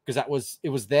 because it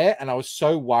was there, and I was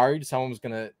so worried someone was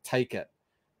gonna take it,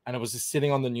 and it was just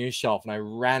sitting on the news shelf, and I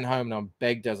ran home and I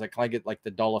begged. I was like, "Can I get like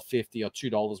the $1.50 or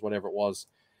 $2, whatever it was,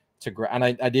 to grab?" And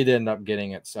I did end up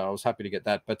getting it, so I was happy to get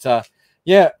that. But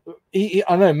Yeah,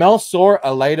 I know Mel saw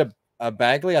a later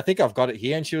Bagley. I think I've got it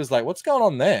here, and she was like, "What's going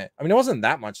on there?" I mean, it wasn't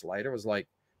that much later. It was like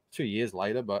 2 years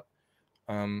later, but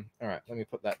all right, let me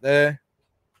put that there.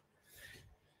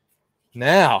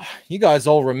 Now, you guys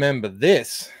all remember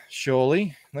this,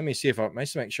 surely. Let me see if I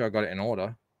make sure I got it in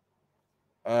order.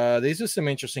 These are some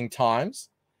interesting times.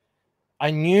 I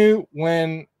knew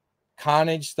when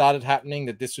Carnage started happening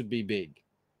that this would be big.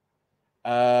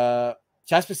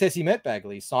 Jasper says he met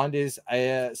Bagley, signed his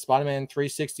Spider-Man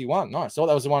 361. Nice. So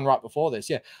that was the one right before this.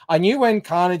 Yeah, I knew when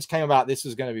Carnage came about, this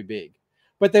was going to be big,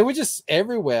 but they were just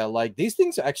everywhere. Like these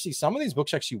things are actually, some of these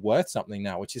books are actually worth something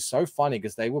now, which is so funny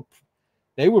because they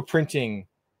were printing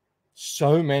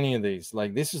so many of these.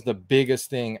 Like this is the biggest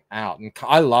thing out, and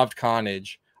I loved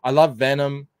Carnage. I love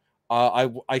Venom. I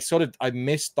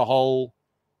missed the whole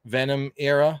Venom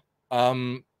era.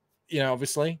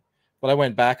 Obviously. But I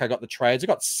went back. I got the trades. I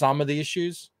got some of the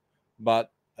issues,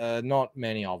 but not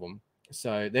many of them.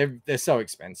 So they're so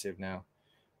expensive now.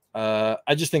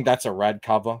 I just think that's a rad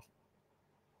cover.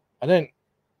 I don't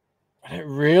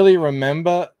really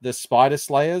remember the Spider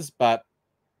Slayers, but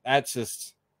that's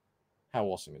just, how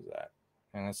awesome is that?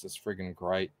 And that's just friggin'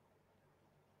 great.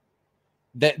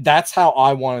 That's how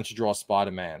I wanted to draw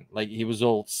Spider-Man. Like he was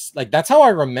all like, that's how I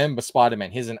remember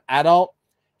Spider-Man. He's an adult.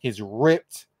 He's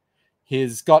ripped.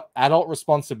 He's got adult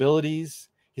responsibilities.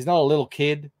 He's not a little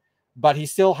kid, but he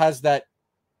still has that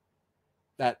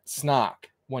snark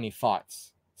when he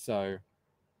fights. So,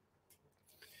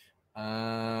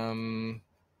 there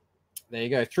you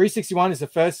go. 361 is the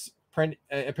first print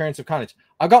appearance of Carnage.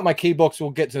 I got my key books. We'll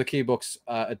get to the key books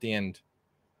at the end,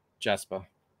 Jasper.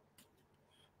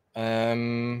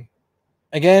 Again,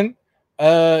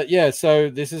 yeah. So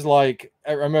this is like,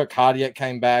 I remember Cardiac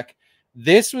came back.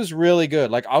 This was really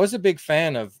good. Like I was a big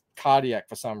fan of Cardiac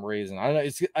for some reason. I don't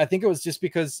know. I think it was just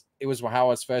because it was how I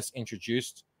was first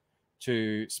introduced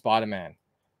to Spider-Man,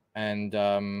 and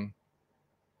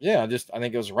yeah, I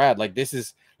think it was rad. Like this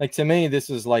is like, to me, this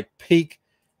is like peak.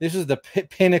 This is the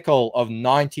pinnacle of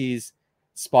 90s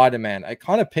Spider-Man. It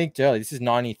kind of peaked early. This is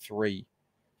 93.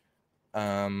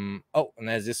 Oh, and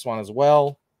there's this one as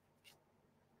well.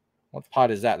 What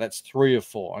part is that? That's 3 or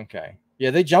 4. Okay.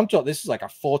 Yeah, they jumped up. This is like a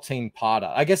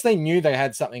 14-parter. I guess they knew they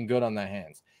had something good on their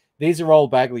hands. These are all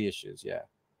Bagley issues, yeah.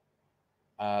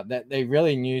 That they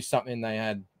really knew something. They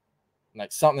had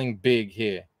like something big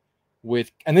here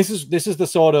with, and this is the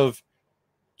sort of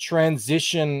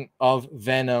transition of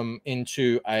Venom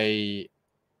into a,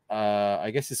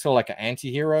 I guess it's sort of like an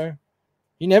anti-hero.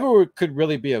 He never could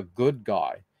really be a good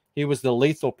guy. He was the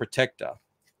lethal protector,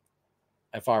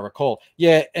 if I recall.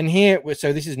 Yeah, and here,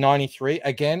 so this is 93.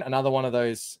 Again, another one of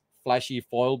those flashy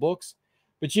foil books.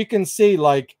 But you can see,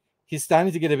 like, he's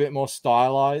starting to get a bit more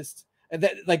stylized. And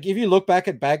that, like, if you look back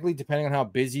at Bagley, depending on how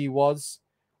busy he was,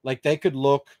 like, they could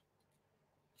look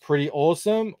pretty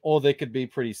awesome, or they could be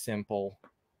pretty simple.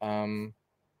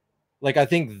 Like, I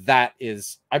think that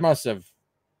is, I must have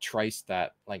traced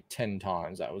that, like, 10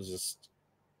 times.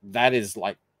 That is,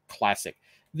 like, classic.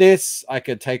 This, I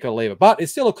could take or leave it. But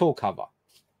it's still a cool cover.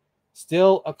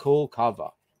 Still a cool cover.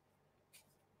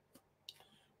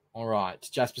 All right.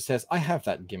 Jasper says, I have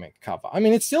that gimmick cover. I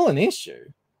mean, it's still an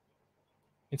issue.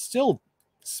 It's still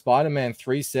Spider-Man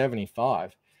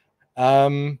 375.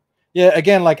 Yeah,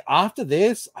 again, like after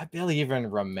this, I barely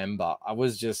even remember. I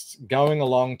was just going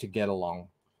along to get along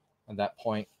at that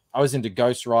point. I was into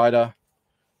Ghost Rider.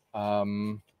 I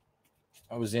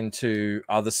was into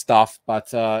other stuff,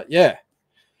 but yeah.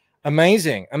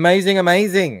 Amazing. All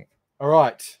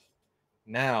right.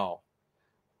 Now,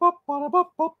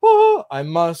 I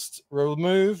must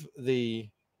remove the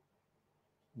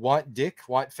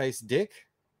white-faced dick.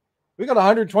 We got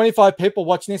 125 people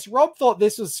watching this. Rob thought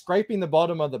this was scraping the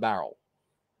bottom of the barrel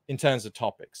in terms of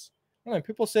topics. I don't know,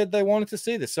 people said they wanted to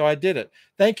see this, so I did it.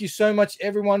 Thank you so much,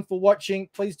 everyone, for watching.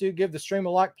 Please do give the stream a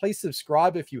like. Please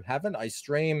subscribe if you haven't. I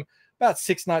stream about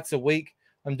 6 nights a week.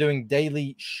 I'm doing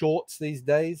daily shorts these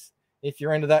days. If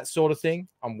you're into that sort of thing,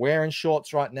 I'm wearing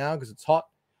shorts right now because it's hot.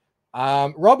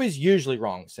 Rob is usually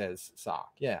wrong, says Sark.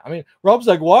 Yeah, I mean, Rob's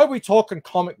like, why are we talking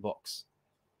comic books?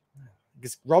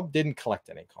 Because Rob didn't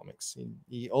collect any comics.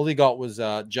 All he got was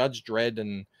Judge Dredd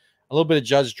and a little bit of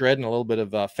Judge Dredd and a little bit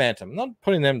of Phantom. I'm not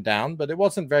putting them down, but it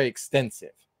wasn't very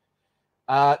extensive.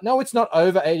 No, it's not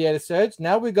over 88 Surge.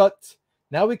 Now we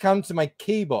come to my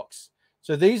key books.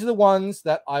 So these are the ones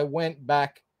that I went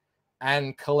back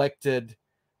and collected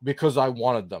because I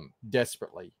wanted them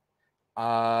desperately.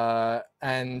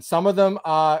 And some of them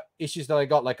are issues that I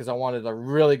got like because I wanted a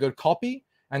really good copy,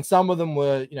 and some of them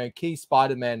were, you know, key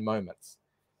Spider-Man moments.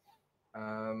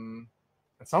 And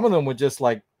some of them were just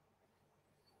like,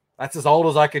 That's as old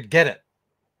as I could get it.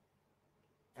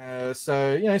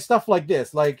 So, you know, stuff like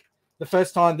this. Like the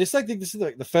first time, this is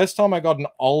the first time I got an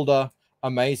older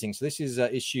Amazing. So this is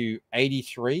issue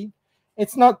 83.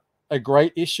 It's not a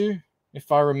great issue,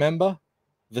 if I remember.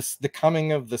 The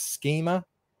coming of the schemer.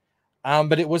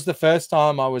 But it was the first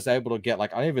time I was able to get,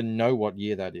 like, I don't even know what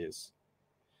year that is.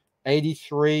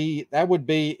 83, that would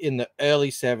be in the early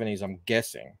 70s, I'm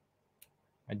guessing.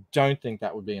 I don't think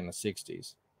that would be in the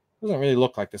 60s. Doesn't really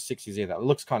look like the 60s either. It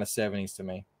looks kind of 70s to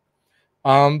me.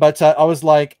 But I was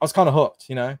kind of hooked,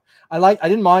 you know. I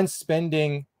didn't mind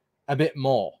spending a bit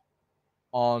more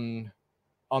on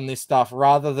this stuff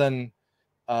rather than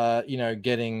you know,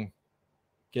 getting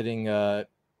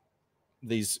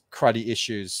these cruddy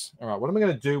issues. All right, what am I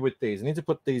going to do with these? I need to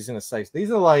put these in a safe. These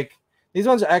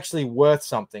ones are actually worth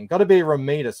something. Got to be a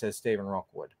Ramita, says Stephen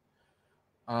Rockwood.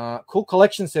 Cool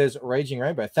Collection says Raging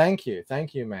Rainbow. Thank you,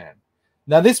 man.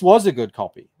 Now this was a good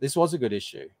copy. This was a good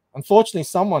issue. Unfortunately,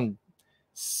 someone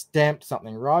stamped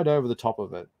something right over the top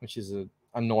of it, which is an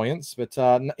annoyance. But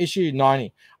issue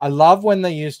 90. I love when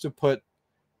they used to put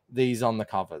these on the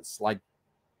covers. Like,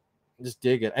 just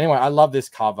dig it. Anyway, I love this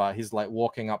cover. He's like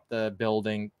walking up the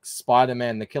building.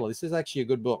 Spider-Man the Killer. This is actually a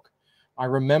good book. I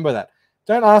remember that.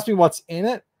 Don't ask me what's in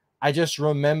it. I just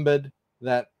remembered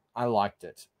that I liked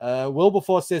it.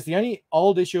 Wilberforce says the only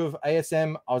old issue of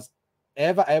ASM I was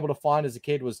ever able to find as a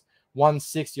kid was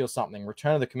 160 or something.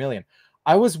 Return of the Chameleon.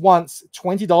 I was once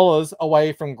 $20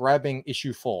 away from grabbing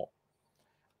issue 4.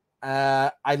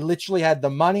 I literally had the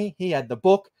money. He had the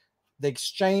book. The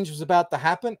exchange was about to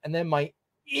happen. And then my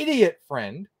idiot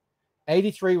friend,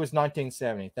 83 was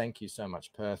 1970. Thank you so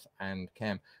much, Perth and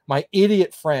Cam. My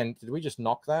idiot friend, did we just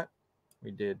knock that?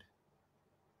 We did.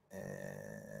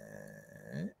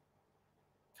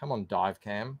 Come on, dive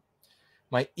cam.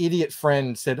 My idiot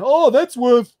friend said, oh, that's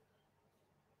worth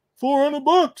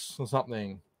 $400 or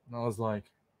something. And I was like,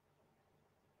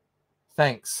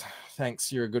 thanks.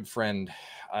 You're a good friend.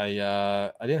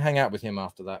 I didn't hang out with him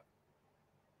after that.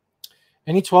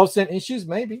 Any 12-cent issues?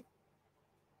 Maybe.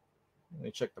 Let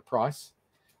me check the price.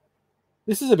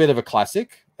 This is a bit of a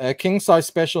classic. King Size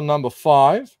Special number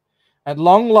 5. At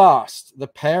long last, the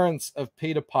parents of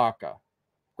Peter Parker.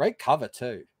 Great cover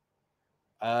too.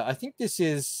 I think this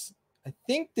is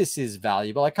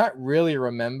valuable. I can't really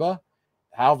remember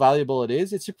how valuable it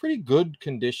is. It's a pretty good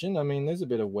condition. I mean, there's a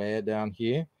bit of wear down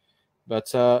here,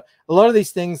 but a lot of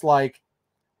these things, like,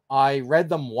 I read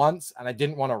them once and I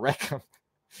didn't want to wreck them.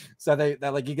 So they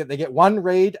get one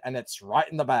read and it's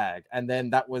right in the bag. And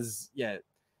then that was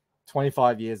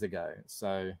 25 years ago.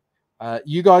 So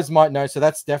you guys might know. So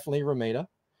that's definitely Ramita.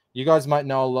 You guys might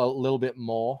know a little bit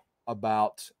more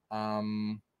about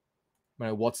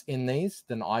what's in these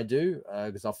than I do,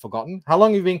 because I've forgotten. How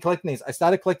long have you been collecting these? I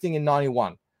started collecting in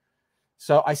 91.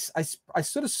 So I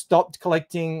sort of stopped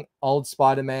collecting old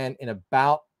Spider-Man in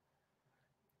about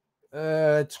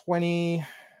 20.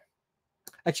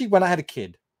 Actually, when I had a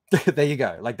kid. There you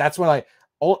go. Like, that's when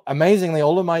amazingly,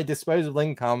 all of my disposable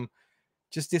income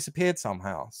just disappeared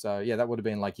somehow. So yeah, that would have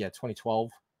been like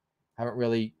 2012. Haven't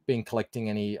really been collecting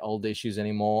any old issues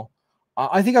anymore.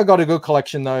 I think I got a good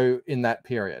collection though in that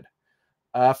period.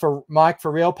 For Mike,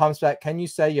 for real, Pumps Back, can you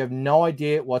say you have no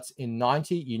idea what's in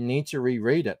 90? You need to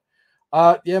reread it.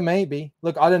 Yeah, maybe.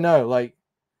 Look, I don't know. Like,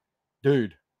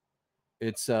 dude,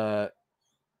 it's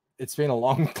been a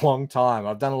long time.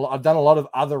 I've done a lot of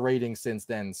other readings since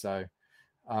then. So,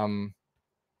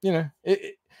 you know,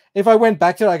 if I went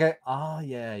back to it, I go, oh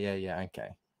yeah,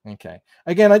 okay.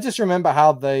 Again, I just remember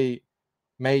how they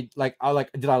made, like,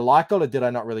 did I like it or did I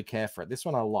not really care for it? This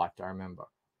one I liked. I remember.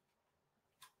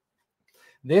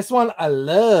 This one I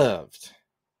loved.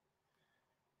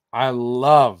 I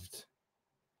loved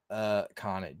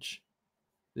Carnage.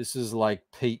 This is like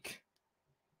peak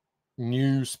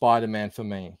new Spider-Man for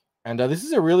me. And this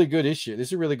is a really good issue. This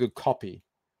is a really good copy.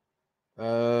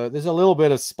 There's a little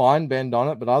bit of spine bend on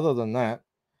it, but other than that,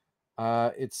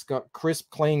 it's got crisp,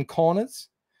 clean corners,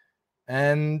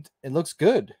 and it looks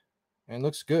good. It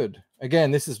looks good.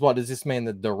 Again, this is what does this mean?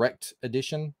 The direct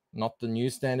edition, not the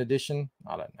newsstand edition?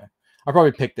 I don't know. I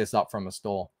probably picked this up from a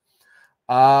store.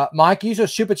 Mike, use your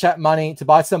super chat money to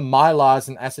buy some Mylars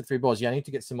and acid-free boards. Yeah, I need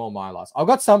to get some more Mylars. I've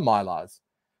got some Mylars,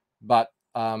 but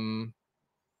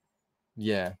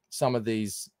yeah, some of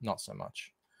these not so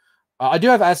much. I do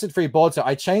have acid-free boards. So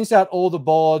I changed out all the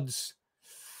boards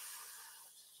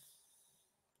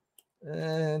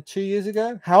 2 years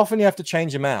ago. How often do you have to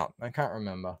change them out? I can't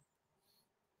remember.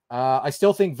 I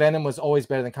still think Venom was always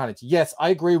better than Carnage. Yes, I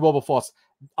agree, Wilberforce.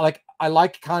 I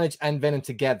like Carnage and Venom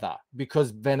together because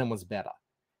Venom was better.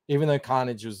 even though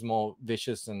Carnage was more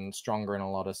vicious and stronger in a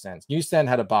lot of sense. Newsstand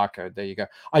had a barcode. There you go.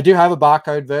 I do have a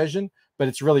barcode version, but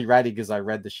it's really ratty because I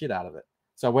read the shit out of it.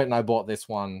 So I went and I bought this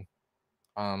one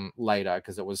later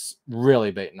because it was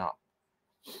really beaten up.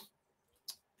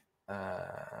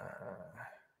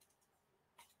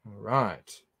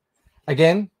 Right.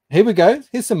 Again, here we go.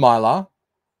 Here's some Mylar.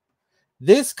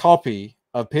 This copy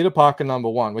of Peter Parker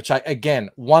 #1, which again,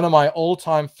 one of my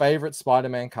all-time favorite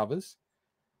Spider-Man covers.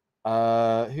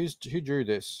 Who drew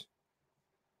this?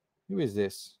 Who is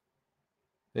this?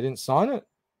 They didn't sign it?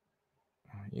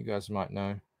 You guys might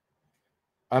know.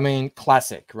 I mean,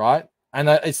 classic, right? And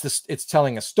it's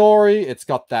telling a story. It's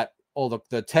got that all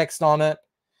the text on it,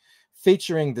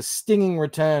 featuring the stinging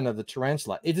return of the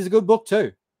tarantula. It is a good book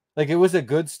too. Like, it was a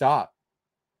good start.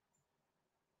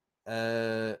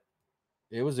 It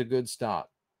was a good start.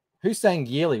 Who's saying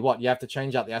yearly? What, you have to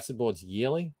change out the acid boards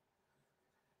yearly?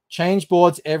 Change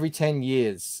boards every 10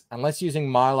 years, unless using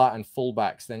Mylar and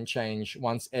fullbacks, then change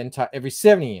once every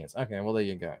 70 years. Okay, well, there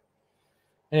you go.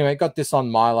 Anyway, got this on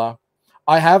Mylar.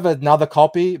 I have another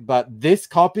copy, but this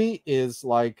copy is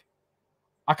like,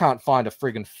 I can't find a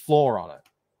friggin' floor on it.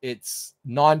 It's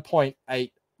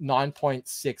 9.8,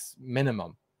 9.6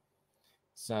 minimum.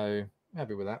 So,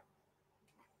 happy with that.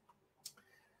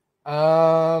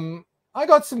 I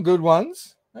got some good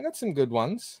ones.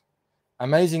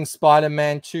 Amazing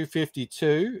Spider-Man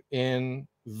 252 in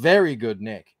very good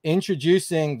nick.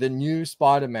 Introducing the new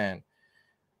Spider-Man.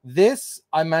 This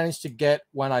I managed to get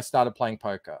when I started playing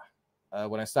poker.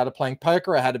 When I started playing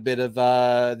poker, I had a bit of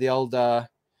the old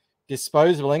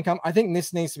disposable income. I think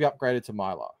this needs to be upgraded to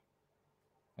Mylar.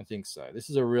 I think so. This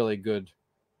is a really good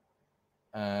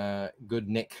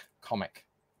nick comic.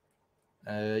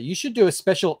 You should do a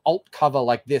special alt cover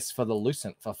like this for the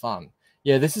Lucent for fun.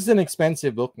 Yeah, this is an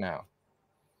expensive book now.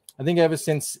 I think ever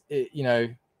since,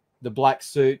 the black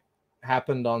suit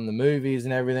happened on the movies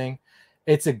and everything,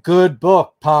 it's a good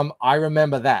book, Pum. I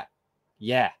remember that.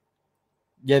 Yeah.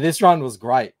 Yeah, this run was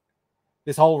great.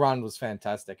 This whole run was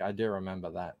fantastic. I do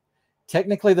remember that.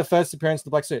 Technically, the first appearance of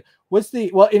the black suit was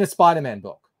in a Spider-Man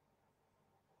book.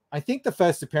 I think the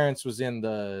first appearance was in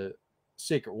the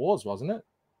Secret Wars, wasn't it?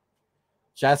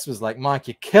 Jas was like, Mike,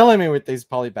 you're killing me with these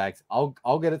poly bags.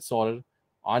 I'll get it sorted.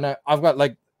 I know I've got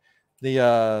like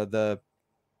the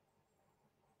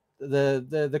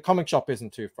comic shop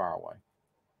isn't too far away.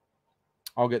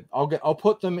 I'll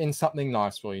put them in something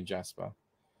nice for you, Jasper.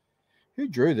 Who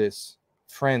drew this?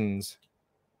 Friends.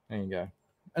 There you go.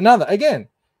 Another, again,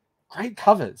 great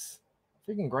covers.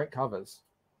 Freaking great covers.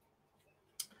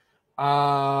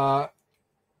 My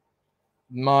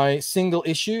single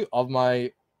issue of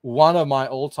one of my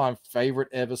all-time favorite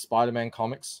ever Spider-Man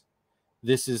comics.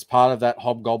 This is part of that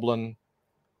Hobgoblin.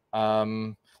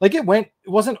 It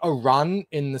wasn't a run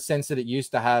in the sense that it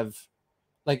used to have,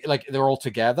 like they're all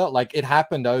together. Like, it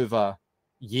happened over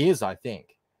years, I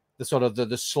think. The sort of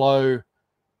the slow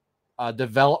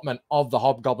development of the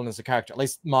Hobgoblin as a character. At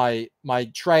least my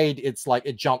trade, it's like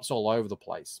it jumps all over the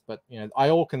place. But I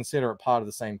all consider it part of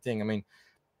the same thing. I mean,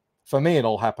 for me, it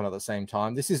all happened at the same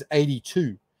time. This is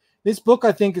 82. This book,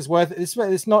 I think, is worth it.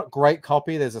 It's not great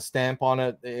copy. There's a stamp on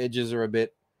it. The edges are a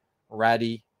bit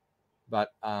ratty,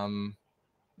 but I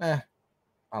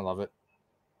love it.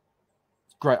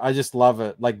 It's great. I just love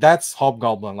it. Like, that's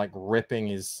Hobgoblin, like ripping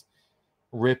his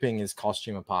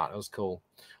costume apart. It was cool.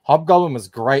 Hobgoblin was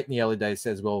great in the early days,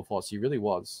 says Wilberforce. He really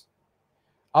was.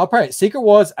 Oh, probably Secret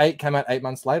Wars 8 came out 8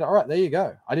 months later. All right, there you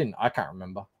go. I can't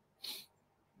remember.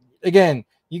 Again,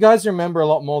 you guys remember a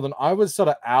lot more than I was. Sort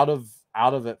of out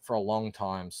of it for a long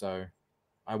time, so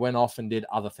I went off and did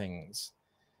other things.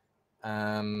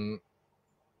 There's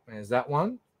that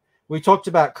one. We talked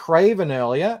about Craven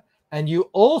earlier, and you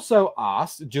also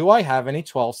asked, do I have any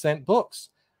 12-cent books?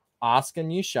 Ask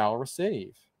and you shall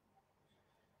receive.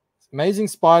 Amazing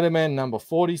Spider-Man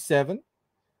 #47.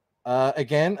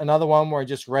 Again, another one where I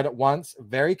just read it once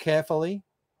very carefully,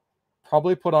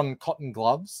 probably put on cotton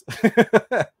gloves.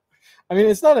 I mean,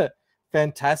 it's not a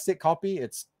fantastic copy.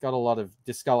 It's got a lot of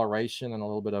discoloration and a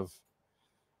little bit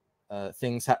of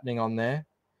things happening on there.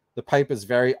 The paper's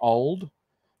very old,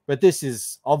 but this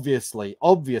is obviously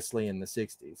in the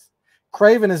 60s.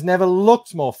 Craven has never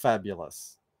looked more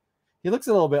fabulous. He looks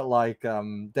a little bit like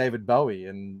David Bowie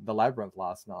in The Labyrinth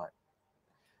last night.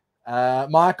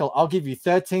 Michael, I'll give you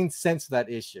 13 cents for that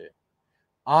issue.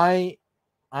 I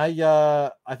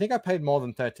think I paid more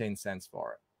than 13 cents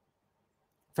for it.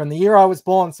 From the year I was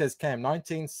born, says Cam,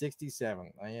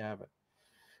 1967. There you have it.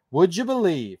 Would you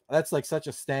believe? That's like such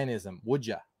a Stanism. Would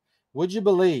you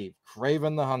believe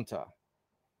Craven the Hunter?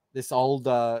 This old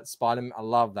Spider-Man. I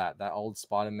love that old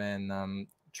Spider-Man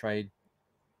trade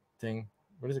thing.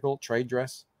 What is it called? Trade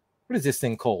dress. What is this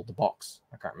thing called? The box.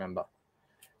 I can't remember.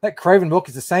 That Craven book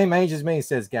is the same age as me,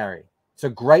 says Gary. It's a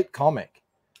great comic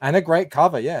and a great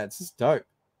cover. Yeah, it's just dope.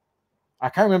 I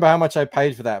can't remember how much I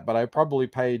paid for that, but I probably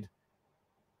paid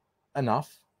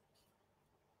enough.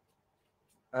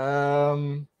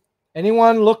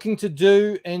 Anyone looking to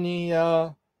do any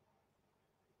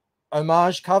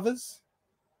homage covers?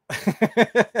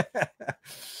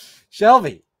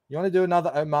 Shelby, you want to do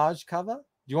another homage cover?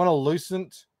 Do you want a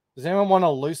Lucent? Does anyone want a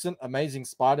Lucent Amazing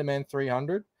Spider-Man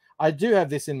 300? I do have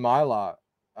this in Mylar,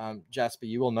 Jasper.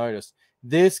 You will notice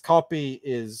this copy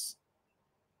is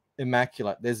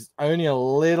immaculate. There's only a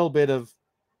little bit of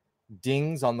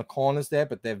dings on the corners there,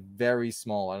 but they're very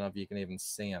small. I don't know if you can even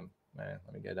see them. Man,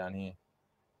 let me go down here.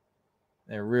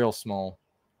 They're real small.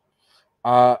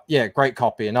 Yeah, great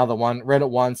copy. Another one. Read it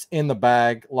once, in the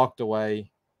bag, locked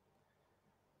away.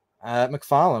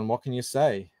 McFarlane, what can you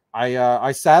say?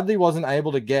 I sadly wasn't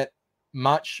able to get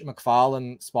much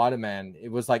McFarlane Spider-Man. It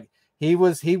was like he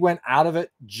went out of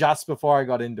it just before I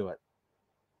got into it.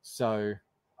 So,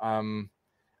 and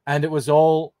it was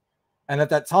all, and at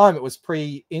that time it was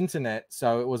pre-internet,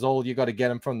 so it was all you got to get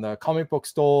them from the comic book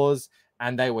stores,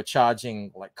 and they were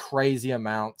charging like crazy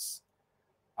amounts.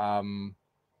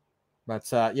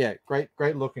 But yeah, great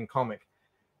looking comic.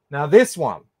 Now this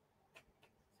one,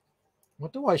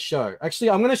 what do I show?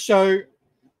 Actually, I'm going to show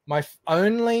my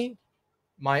only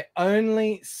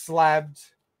slabbed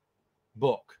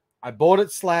book. I bought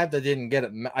it slabbed. I didn't get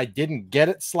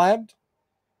it slabbed.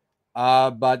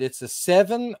 But it's a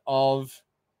 7 of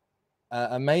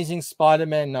Amazing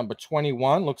Spider-Man number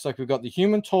 21. Looks like we've got the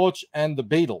Human Torch and the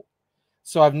Beetle.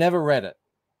 So I've never read it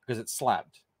because it's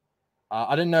slabbed.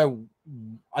 I don't know.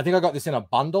 I think I got this in a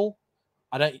bundle.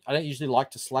 I don't usually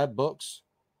like to slab books.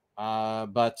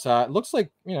 But it looks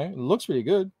like, it looks really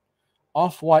good.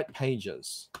 Off-white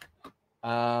pages.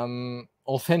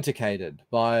 Authenticated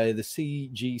by the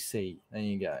CGC. There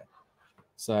you go.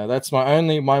 So that's my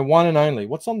one and only.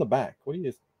 What's on the back? What do you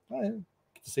get to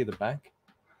see the back?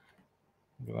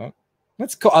 Look at that.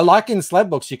 That's cool. I like in slab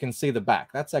books you can see the back.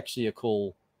 That's actually a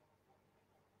cool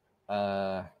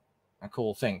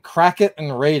thing. Crack it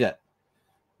and read it.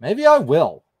 Maybe I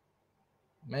will.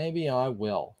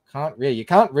 Can't read. You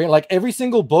can't read like every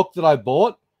single book that I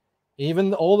bought,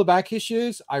 even all the back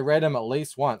issues, I read them at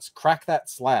least once. Crack that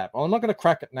slab. Well, I'm not going to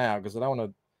crack it now because I don't want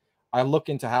to. I look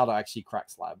into how to actually crack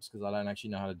slabs because I don't actually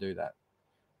know how to do that.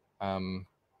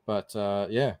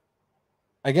 Yeah,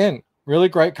 again, really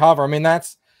great cover. I mean,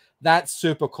 that's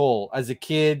super cool. As a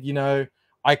kid,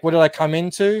 like what did I come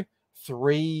into?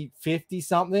 350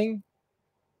 something.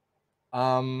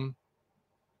 To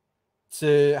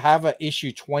have an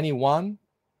issue 21,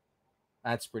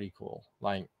 that's pretty cool.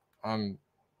 Like, I'm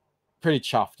pretty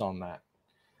chuffed on that.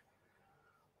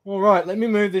 All right, let me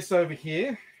move this over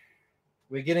here.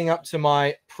 We're getting up to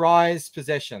my prized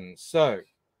possessions. So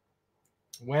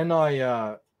when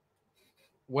I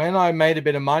made a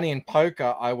bit of money in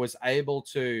poker, I was able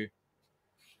to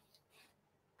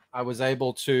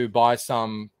buy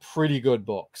some pretty good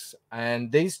books. And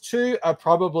these two are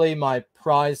probably my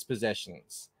prized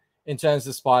possessions in terms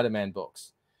of Spider-Man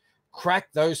books.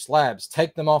 Crack those slabs,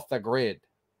 take them off the grid.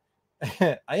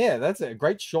 Yeah, that's a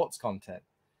great shorts content.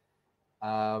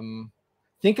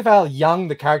 Think of how young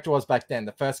the character was back then.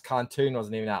 The first cartoon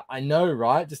wasn't even out. I know,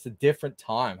 right? Just a different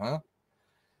time, huh?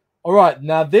 All right,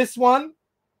 now this one,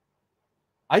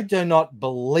 I do not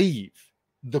believe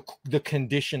the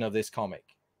condition of this comic.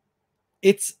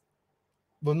 It's,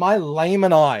 with my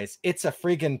layman eyes, it's a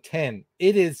friggin' 10.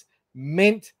 It is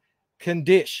mint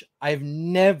condition. I've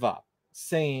never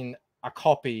seen a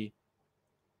copy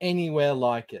anywhere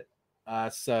like it.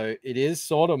 So it is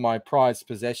sort of my prized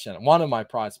possession, one of my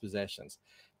prized possessions.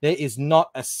 There is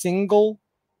not a single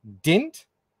dent.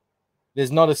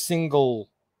 There's not a single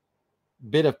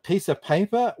bit of piece of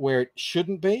paper where it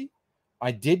shouldn't be.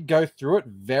 I did go through it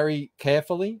very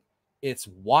carefully. It's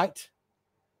white.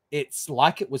 It's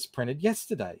like it was printed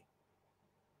yesterday.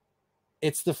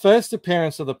 It's the first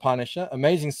appearance of the Punisher,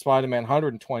 Amazing Spider-Man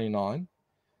 129.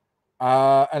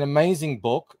 An amazing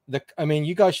book. I mean,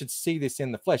 you guys should see this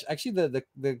in the flesh. Actually,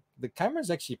 the camera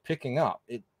is actually picking up.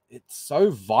 It's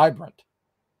so vibrant.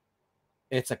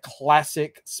 It's a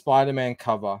classic Spider-Man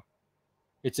cover.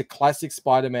 It's a classic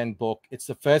Spider-Man book. It's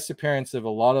the first appearance of a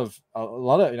lot of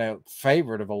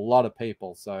favorite of a lot of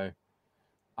people. So,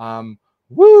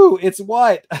 woo! It's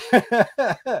white.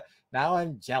 Now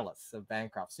I'm jealous of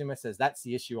Bancroft. Suma says that's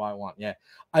the issue I want. Yeah,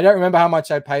 I don't remember how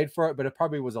much I paid for it, but it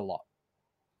probably was a lot.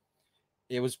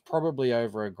 It was probably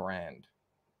over $1,000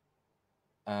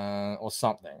 or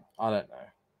something. I don't know.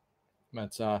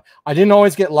 But I didn't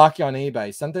always get lucky on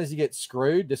eBay. Sometimes you get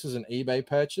screwed. This was an eBay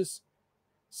purchase.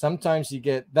 Sometimes you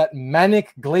get that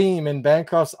manic gleam in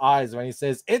Bancroft's eyes when he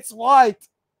says, "It's white."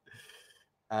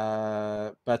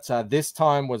 But this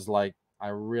time was like, I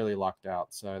really lucked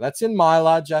out. So that's in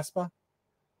Mylar, Jasper.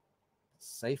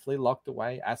 Safely locked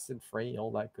away, acid-free,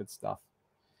 all that good stuff.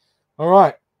 All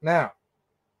right. Now,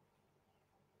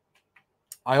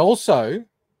 I also, I can't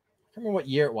remember what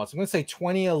year it was. I'm going to say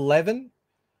 2011.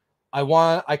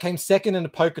 I came second in a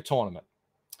poker tournament.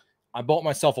 I bought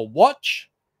myself a watch,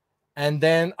 and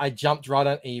then I jumped right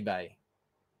on eBay.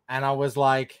 And I was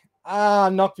like,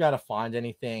 I'm not going to find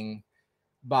anything.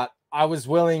 But I was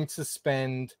willing to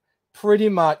spend pretty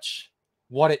much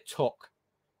what it took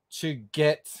to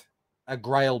get a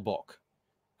Grail book.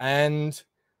 And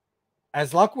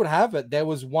as luck would have it, there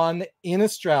was one in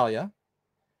Australia.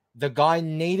 The guy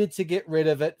needed to get rid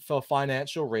of it for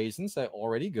financial reasons. So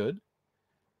already good.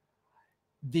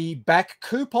 The back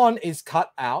coupon is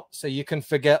cut out, so you can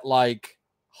forget like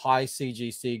high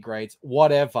CGC grades,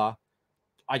 whatever.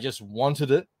 I just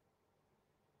wanted it.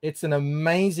 It's an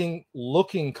amazing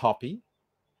looking copy.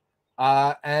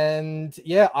 And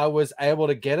yeah, I was able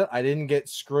to get it. I didn't get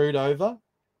screwed over.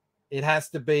 It has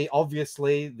to be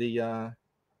obviously the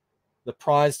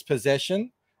prized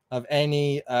possession of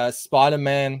any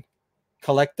Spider-Man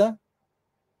collector.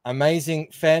 Amazing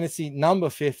Fantasy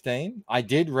number 15. I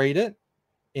did read it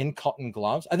in cotton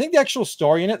gloves. I think the actual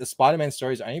story in it, the Spider-Man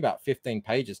story, is only about 15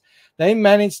 pages. They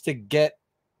managed to get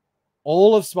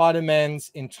all of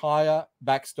Spider-Man's entire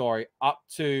backstory up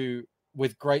to,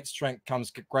 with great strength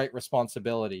comes great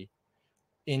responsibility,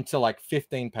 into like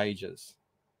 15 pages.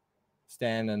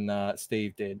 Stan and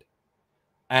Steve did.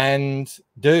 And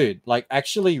dude, like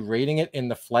actually reading it in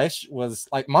the flesh was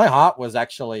like, my heart was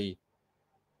actually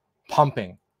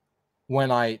pumping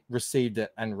when I received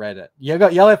it and read it. You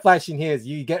got Yellow Flash in here.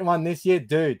 You get one this year,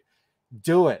 dude,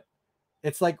 do it.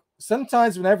 It's like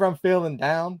sometimes whenever I'm feeling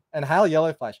down, and hail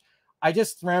Yellow Flash, I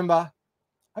just remember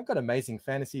I've got Amazing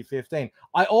Fantasy 15.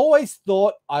 I always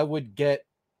thought I would get,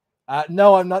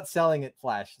 no, I'm not selling it,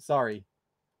 Flash. Sorry,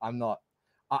 I'm not.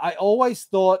 I always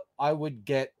thought I would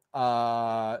get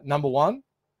number one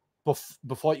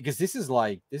before, because this is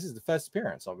the first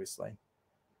appearance, obviously.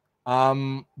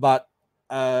 But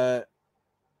yeah,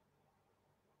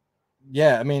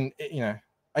 I mean,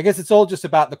 I guess it's all just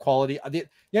about the quality. The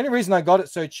only reason I got it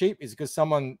so cheap is because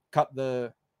someone cut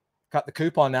the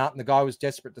coupon out and the guy was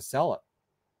desperate to sell it.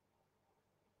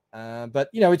 But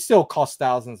it still cost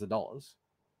thousands of dollars.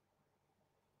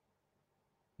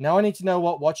 Now I need to know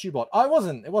what watch you bought. Oh, it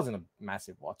wasn't a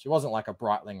massive watch. It wasn't like a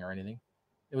Breitling or anything.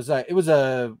 It was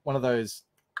a one of those.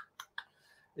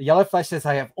 The Yellow Flash says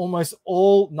I have almost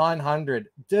all 900.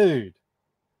 Dude,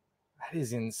 that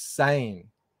is insane.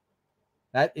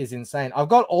 That is insane. I've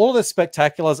got all of the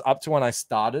spectaculars up to when I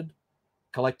started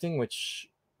collecting, which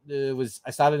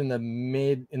I started in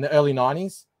the early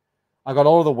 90s. I got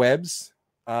all of the webs.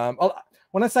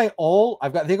 When I say all,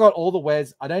 they got all the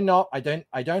webs. I don't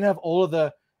have all of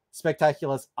the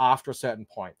spectaculars after a certain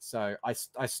point. So I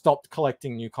stopped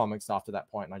collecting new comics after that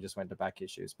point, and I just went to back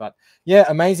issues. But yeah,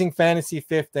 Amazing Fantasy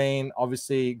 15,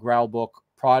 obviously Grail book,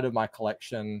 pride of my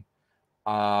collection.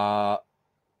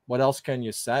 What else can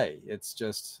you say? It's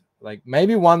just like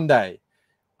maybe one day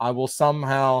I will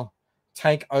somehow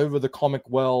take over the comic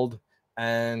world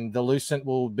and the Lucent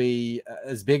will be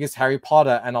as big as Harry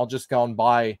Potter, and I'll just go and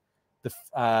buy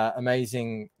the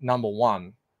Amazing number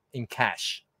 1 in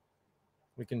cash.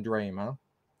 We can dream, huh?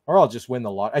 Or I'll just win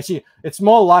the lot. Actually, it's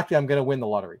more likely I'm going to win the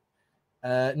lottery.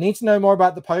 Need to know more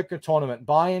about the poker tournament.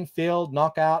 Buy-in, field,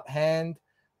 knockout, hand.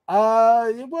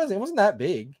 It wasn't that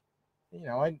big.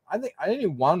 I think I only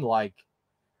won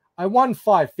I won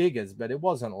 5 figures, but it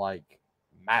wasn't like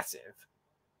massive.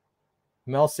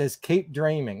 Mel says, keep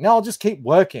dreaming. No, I'll just keep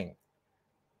working.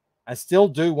 I still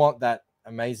do want that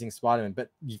Amazing Spider-Man. But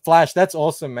Flash, that's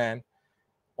awesome, man.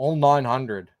 All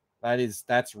 900.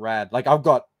 That's rad. Like I've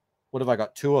got, what have I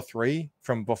got? 2 or 3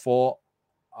 from before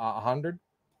 100.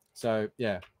 So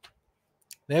yeah,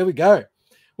 there we go.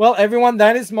 Well, everyone,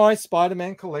 that is my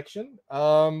Spider-Man collection.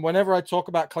 Whenever I talk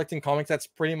about collecting comics, that's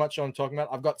pretty much what I'm talking about.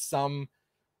 I've got some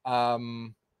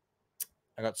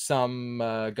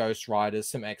Ghost Riders,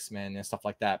 some X-Men and stuff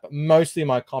like that. But mostly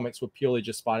my comics were purely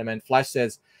just Spider-Man. Flash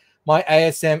says, my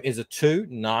ASM is a 2.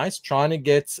 Nice. Trying to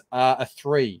get a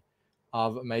 3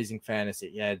 of Amazing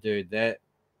Fantasy. Yeah, dude, they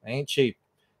ain't cheap.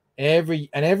 Every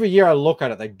year I look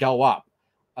at it, they go up.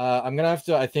 I'm going to have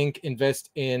to, I think, invest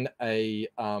in a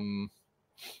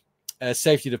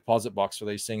safety deposit box for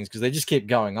these things because they just keep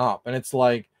going up. And it's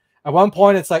like, at one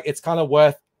point, it's like, it's kind of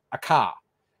worth a car.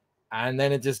 and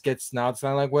then it just gets now it's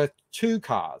like worth 2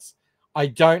 cars. I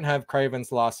don't have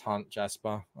Craven's Last Hunt,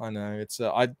 Jasper. I know it's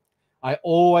I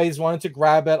always wanted to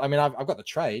grab it. I mean, I've got the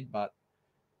trade, but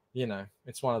you know,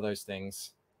 it's one of those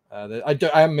things. I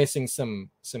am missing some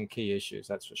key issues,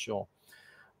 that's for sure.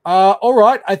 All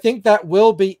right, I think that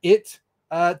will be it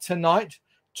tonight.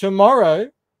 Tomorrow,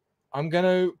 I'm going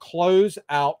to close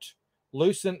out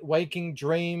Lucent Waking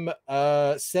Dream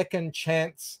Second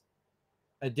Chance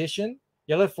Edition.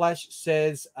 Yellow Flash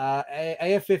says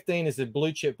AF-15 is a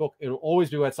blue chip book. It'll always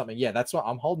be worth something. Yeah, that's what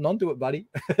I'm holding on to it, buddy.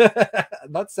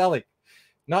 Not selling.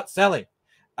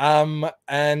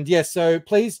 And yeah, so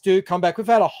please do come back. We've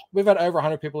had over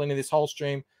 100 people into this whole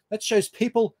stream. That shows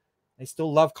people, they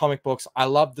still love comic books. I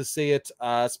love to see it.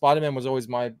 Spider-Man was always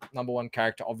my #1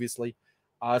 character, obviously.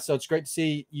 So it's great to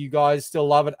see you guys still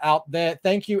love it out there.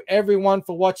 Thank you everyone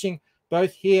for watching,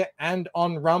 both here and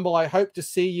on Rumble. I hope to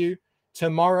see you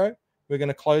tomorrow. We're going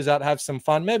to close out, have some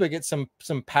fun, maybe get some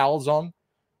pals on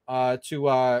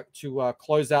to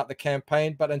close out the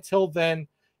campaign. But until then,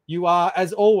 you are,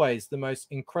 as always, the most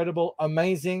incredible,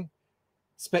 amazing,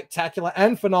 spectacular,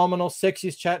 and phenomenal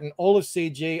sexiest chat in all of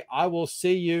CG. I will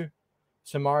see you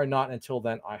tomorrow night. Until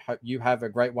then, I hope you have a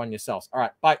great one yourselves. All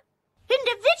right, bye.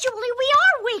 Individually, we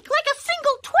are weak, like a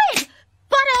single twig,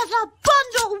 but as a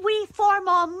bundle, we form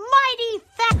a mighty